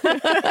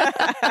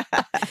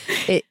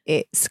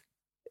 It's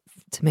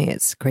to me,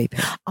 it's creepy.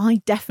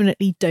 I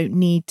definitely don't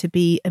need to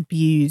be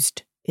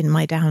abused in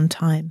my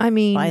downtime I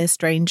mean, by a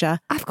stranger.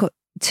 I've got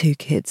 2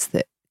 kids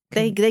that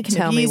They can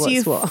tell me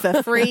abuse you what's what.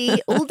 for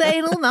free all day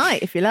and all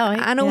night if you like.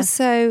 And Yeah.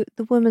 also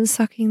the woman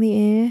sucking the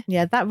ear.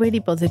 Yeah, that really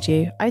bothered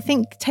you. I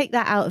think take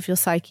that out of your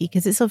psyche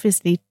because it's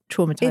obviously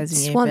traumatizing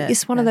It's you. one. but,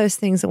 It's one of those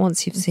things that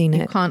once you've seen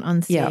you it, can't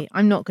unsee. Yeah.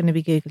 I'm not going to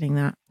be Googling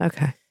that.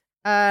 okay.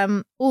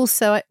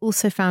 Also, I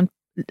also found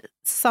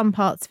some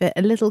parts of it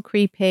a little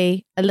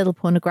creepy, a little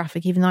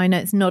pornographic, even though I know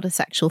it's not a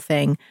sexual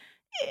thing.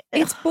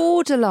 It's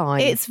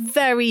borderline. It's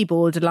very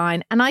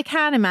borderline. And I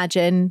can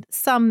imagine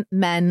some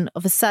men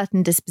of a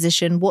certain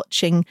disposition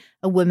watching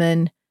a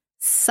woman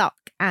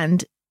suck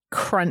and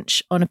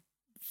crunch on a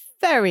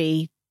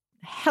very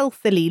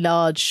healthily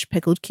large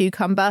pickled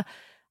cucumber,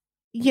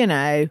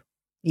 yeah,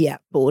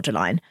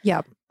 borderline.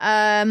 yeah.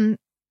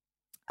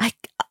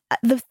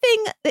 The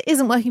thing that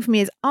isn't working for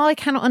me is I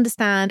cannot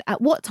understand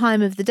at what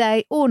time of the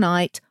day or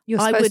night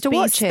You're I supposed would to be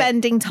watch it.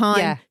 spending time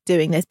Yeah.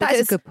 doing this. That's a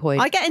Because good point.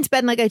 I get into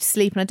bed and I go to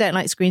sleep and I don't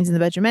like screens in the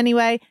bedroom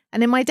anyway.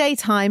 And in my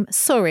daytime,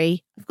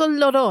 sorry, I've got a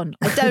lot on.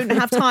 I don't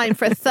have time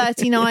for a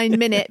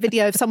 39-minute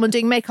video of someone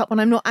doing makeup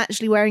when I'm not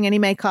actually wearing any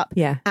makeup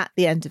Yeah, at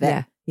the end of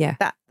it. yeah.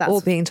 That's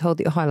Or being told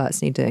that your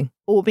highlights need doing.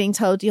 or being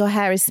told your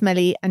hair is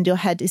smelly and your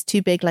head is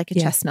too big like a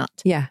Yeah. chestnut.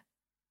 Yeah,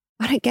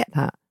 I don't get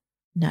that.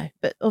 No,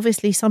 but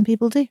obviously some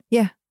people do.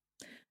 Yeah,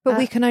 but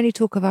we can only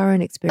talk of our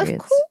own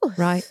experience, Of course.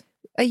 right?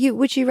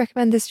 Would you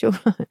recommend this to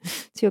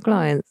your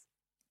clients?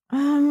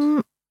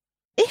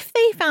 If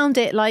they found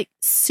it like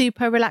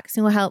super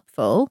relaxing or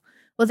helpful,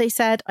 or they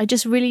said, I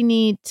just really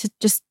need to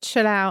just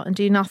chill out and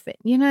do nothing,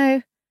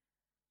 I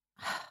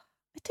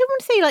don't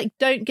want to say like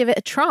don't give it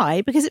a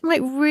try because it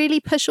might really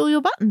push all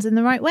your buttons in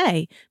the right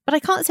way. But I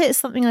can't say it's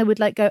something I would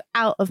like go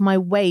out of my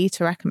way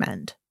to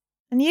recommend.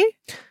 And you?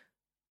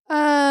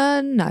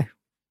 No.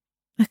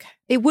 Okay.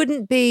 It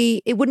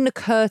wouldn't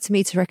occur to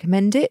me to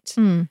recommend it.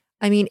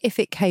 I mean, if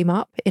it came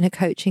up in a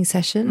coaching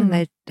session and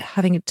they're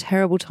having a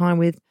terrible time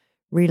with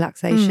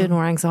relaxation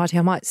or anxiety,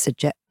 I might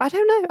suggest, I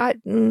don't know.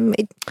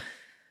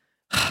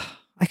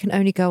 I can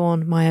only go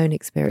on my own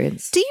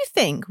experience. Do you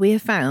think we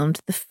have found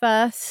the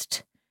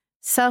first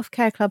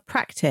self-care club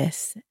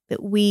practice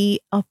that we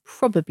are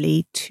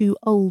probably too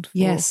old for?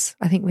 Yes,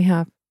 I think we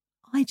have.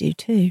 I do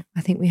too.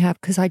 I think we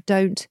have, because I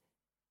don't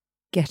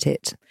get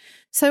it.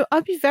 So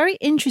I'd be very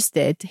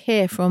interested to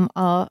hear from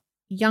our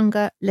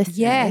younger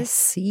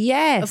listeners.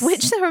 Yes. Of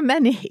which there are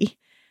many.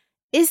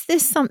 Is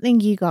this something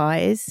you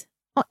guys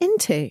are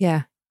into?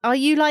 Yeah. Are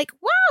you like,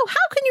 wow,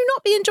 how can you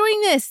not be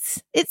enjoying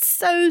this? It's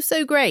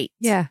so great.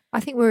 Yeah.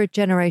 I think we're a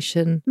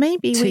generation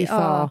Maybe too we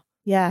far. are.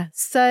 Yeah.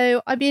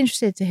 So I'd be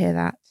interested to hear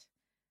that.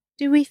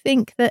 Do we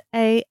think that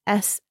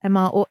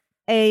ASMR or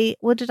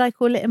what did I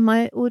call it in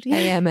my audio?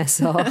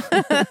 AMSR.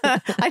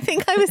 I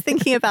think I was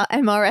thinking about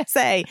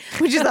MRSA,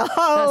 which is a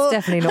whole... That's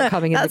definitely not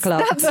coming in the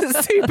club. That's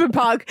a super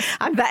bug,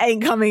 and that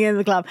ain't coming in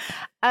the club.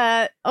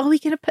 Are we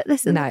going to put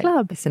this in the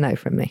club? It's a no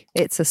from me.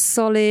 It's a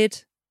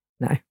solid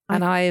no.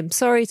 And I am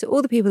sorry to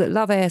all the people that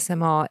love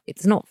ASMR.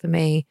 It's not for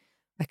me.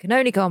 I can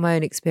only go on my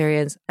own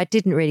experience. I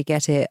didn't really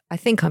get it. I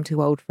think I'm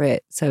too old for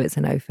it. So it's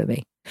a no for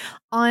me.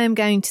 I am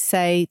going to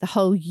say the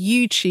whole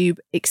YouTube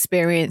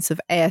experience of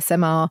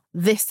ASMR,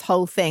 this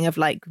whole thing of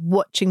like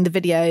watching the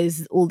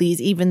videos, all these,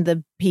 even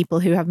the people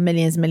who have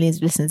millions and millions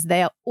of listeners,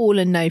 they are all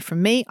a no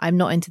from me. I'm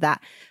not into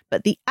that.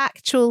 But the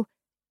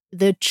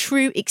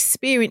true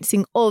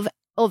experiencing of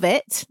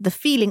it, the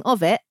feeling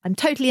of it, I'm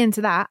totally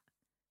into that.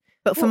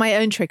 But for my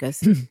own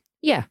triggers.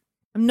 Yeah.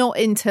 I'm not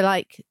into the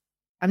like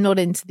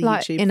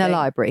YouTube in thing. a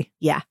library.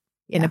 Yeah.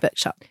 In a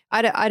bookshop.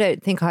 I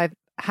don't think I've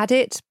had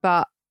it,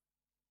 but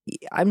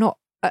I'm not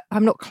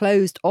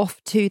closed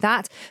off to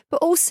that. But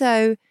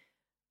also,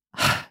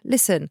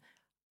 listen,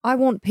 I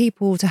want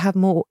people to have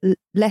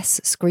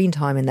less screen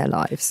time in their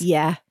lives.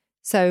 Yeah.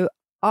 So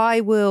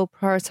I will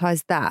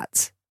prioritize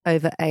that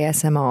over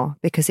ASMR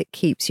because it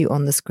keeps you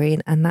on the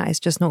screen, and that is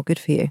just not good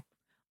for you.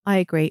 I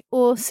agree.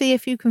 Or see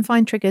if you can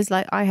find triggers.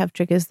 Like I have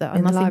triggers that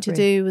are nothing to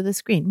do with the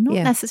screen. Not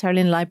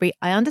necessarily in the library.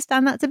 I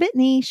understand that's a bit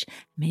niche,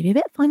 maybe a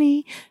bit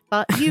funny,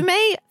 but you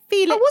may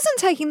feel it. I wasn't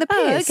taking the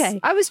piss. Oh, okay.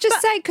 I was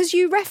just saying, because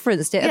you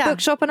referenced it, a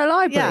bookshop and a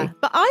library. Yeah,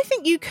 but I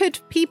think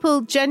people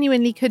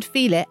genuinely could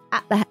feel it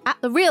at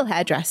the real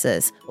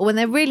hairdressers, or when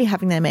they're really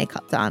having their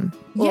makeup done,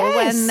 or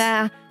when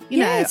they're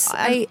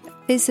a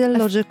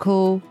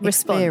physiological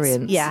response.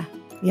 experience.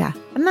 Yeah,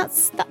 and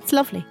that's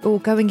lovely. Or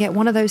go and get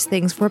one of those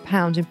things for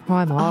 £1 in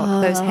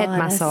Primark. Those head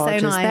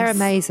massages, so nice. They're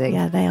amazing.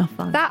 Yeah, they are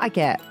fun. That I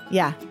get.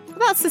 Yeah,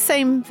 that's the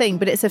same thing,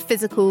 but it's a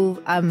physical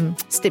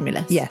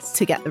stimulus. Yes,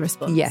 to get the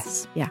response.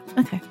 Yes, yeah.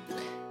 Okay.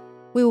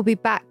 We will be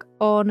back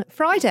on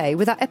Friday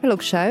with our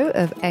epilogue show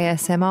of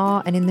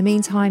ASMR. And in the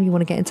meantime, you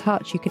want to get in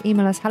touch, you can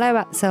email us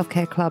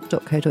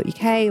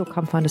hello@selfcareclub.co.uk or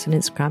come find us on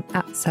Instagram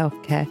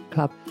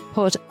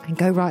 @selfcareclubpod and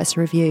go write us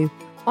a review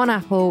on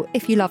Apple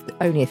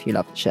only if you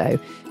love the show,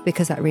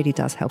 because that really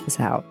does help us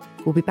out.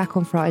 We'll be back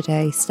on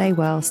Friday. Stay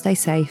well, stay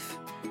safe,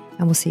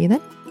 and we'll see you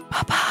then.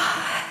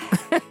 Bye-bye.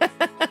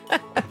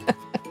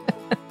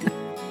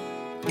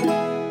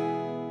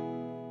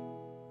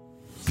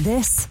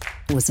 This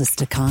was a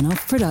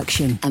Stakhanov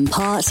production and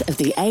part of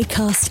the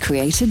Acast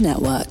Creator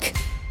Network.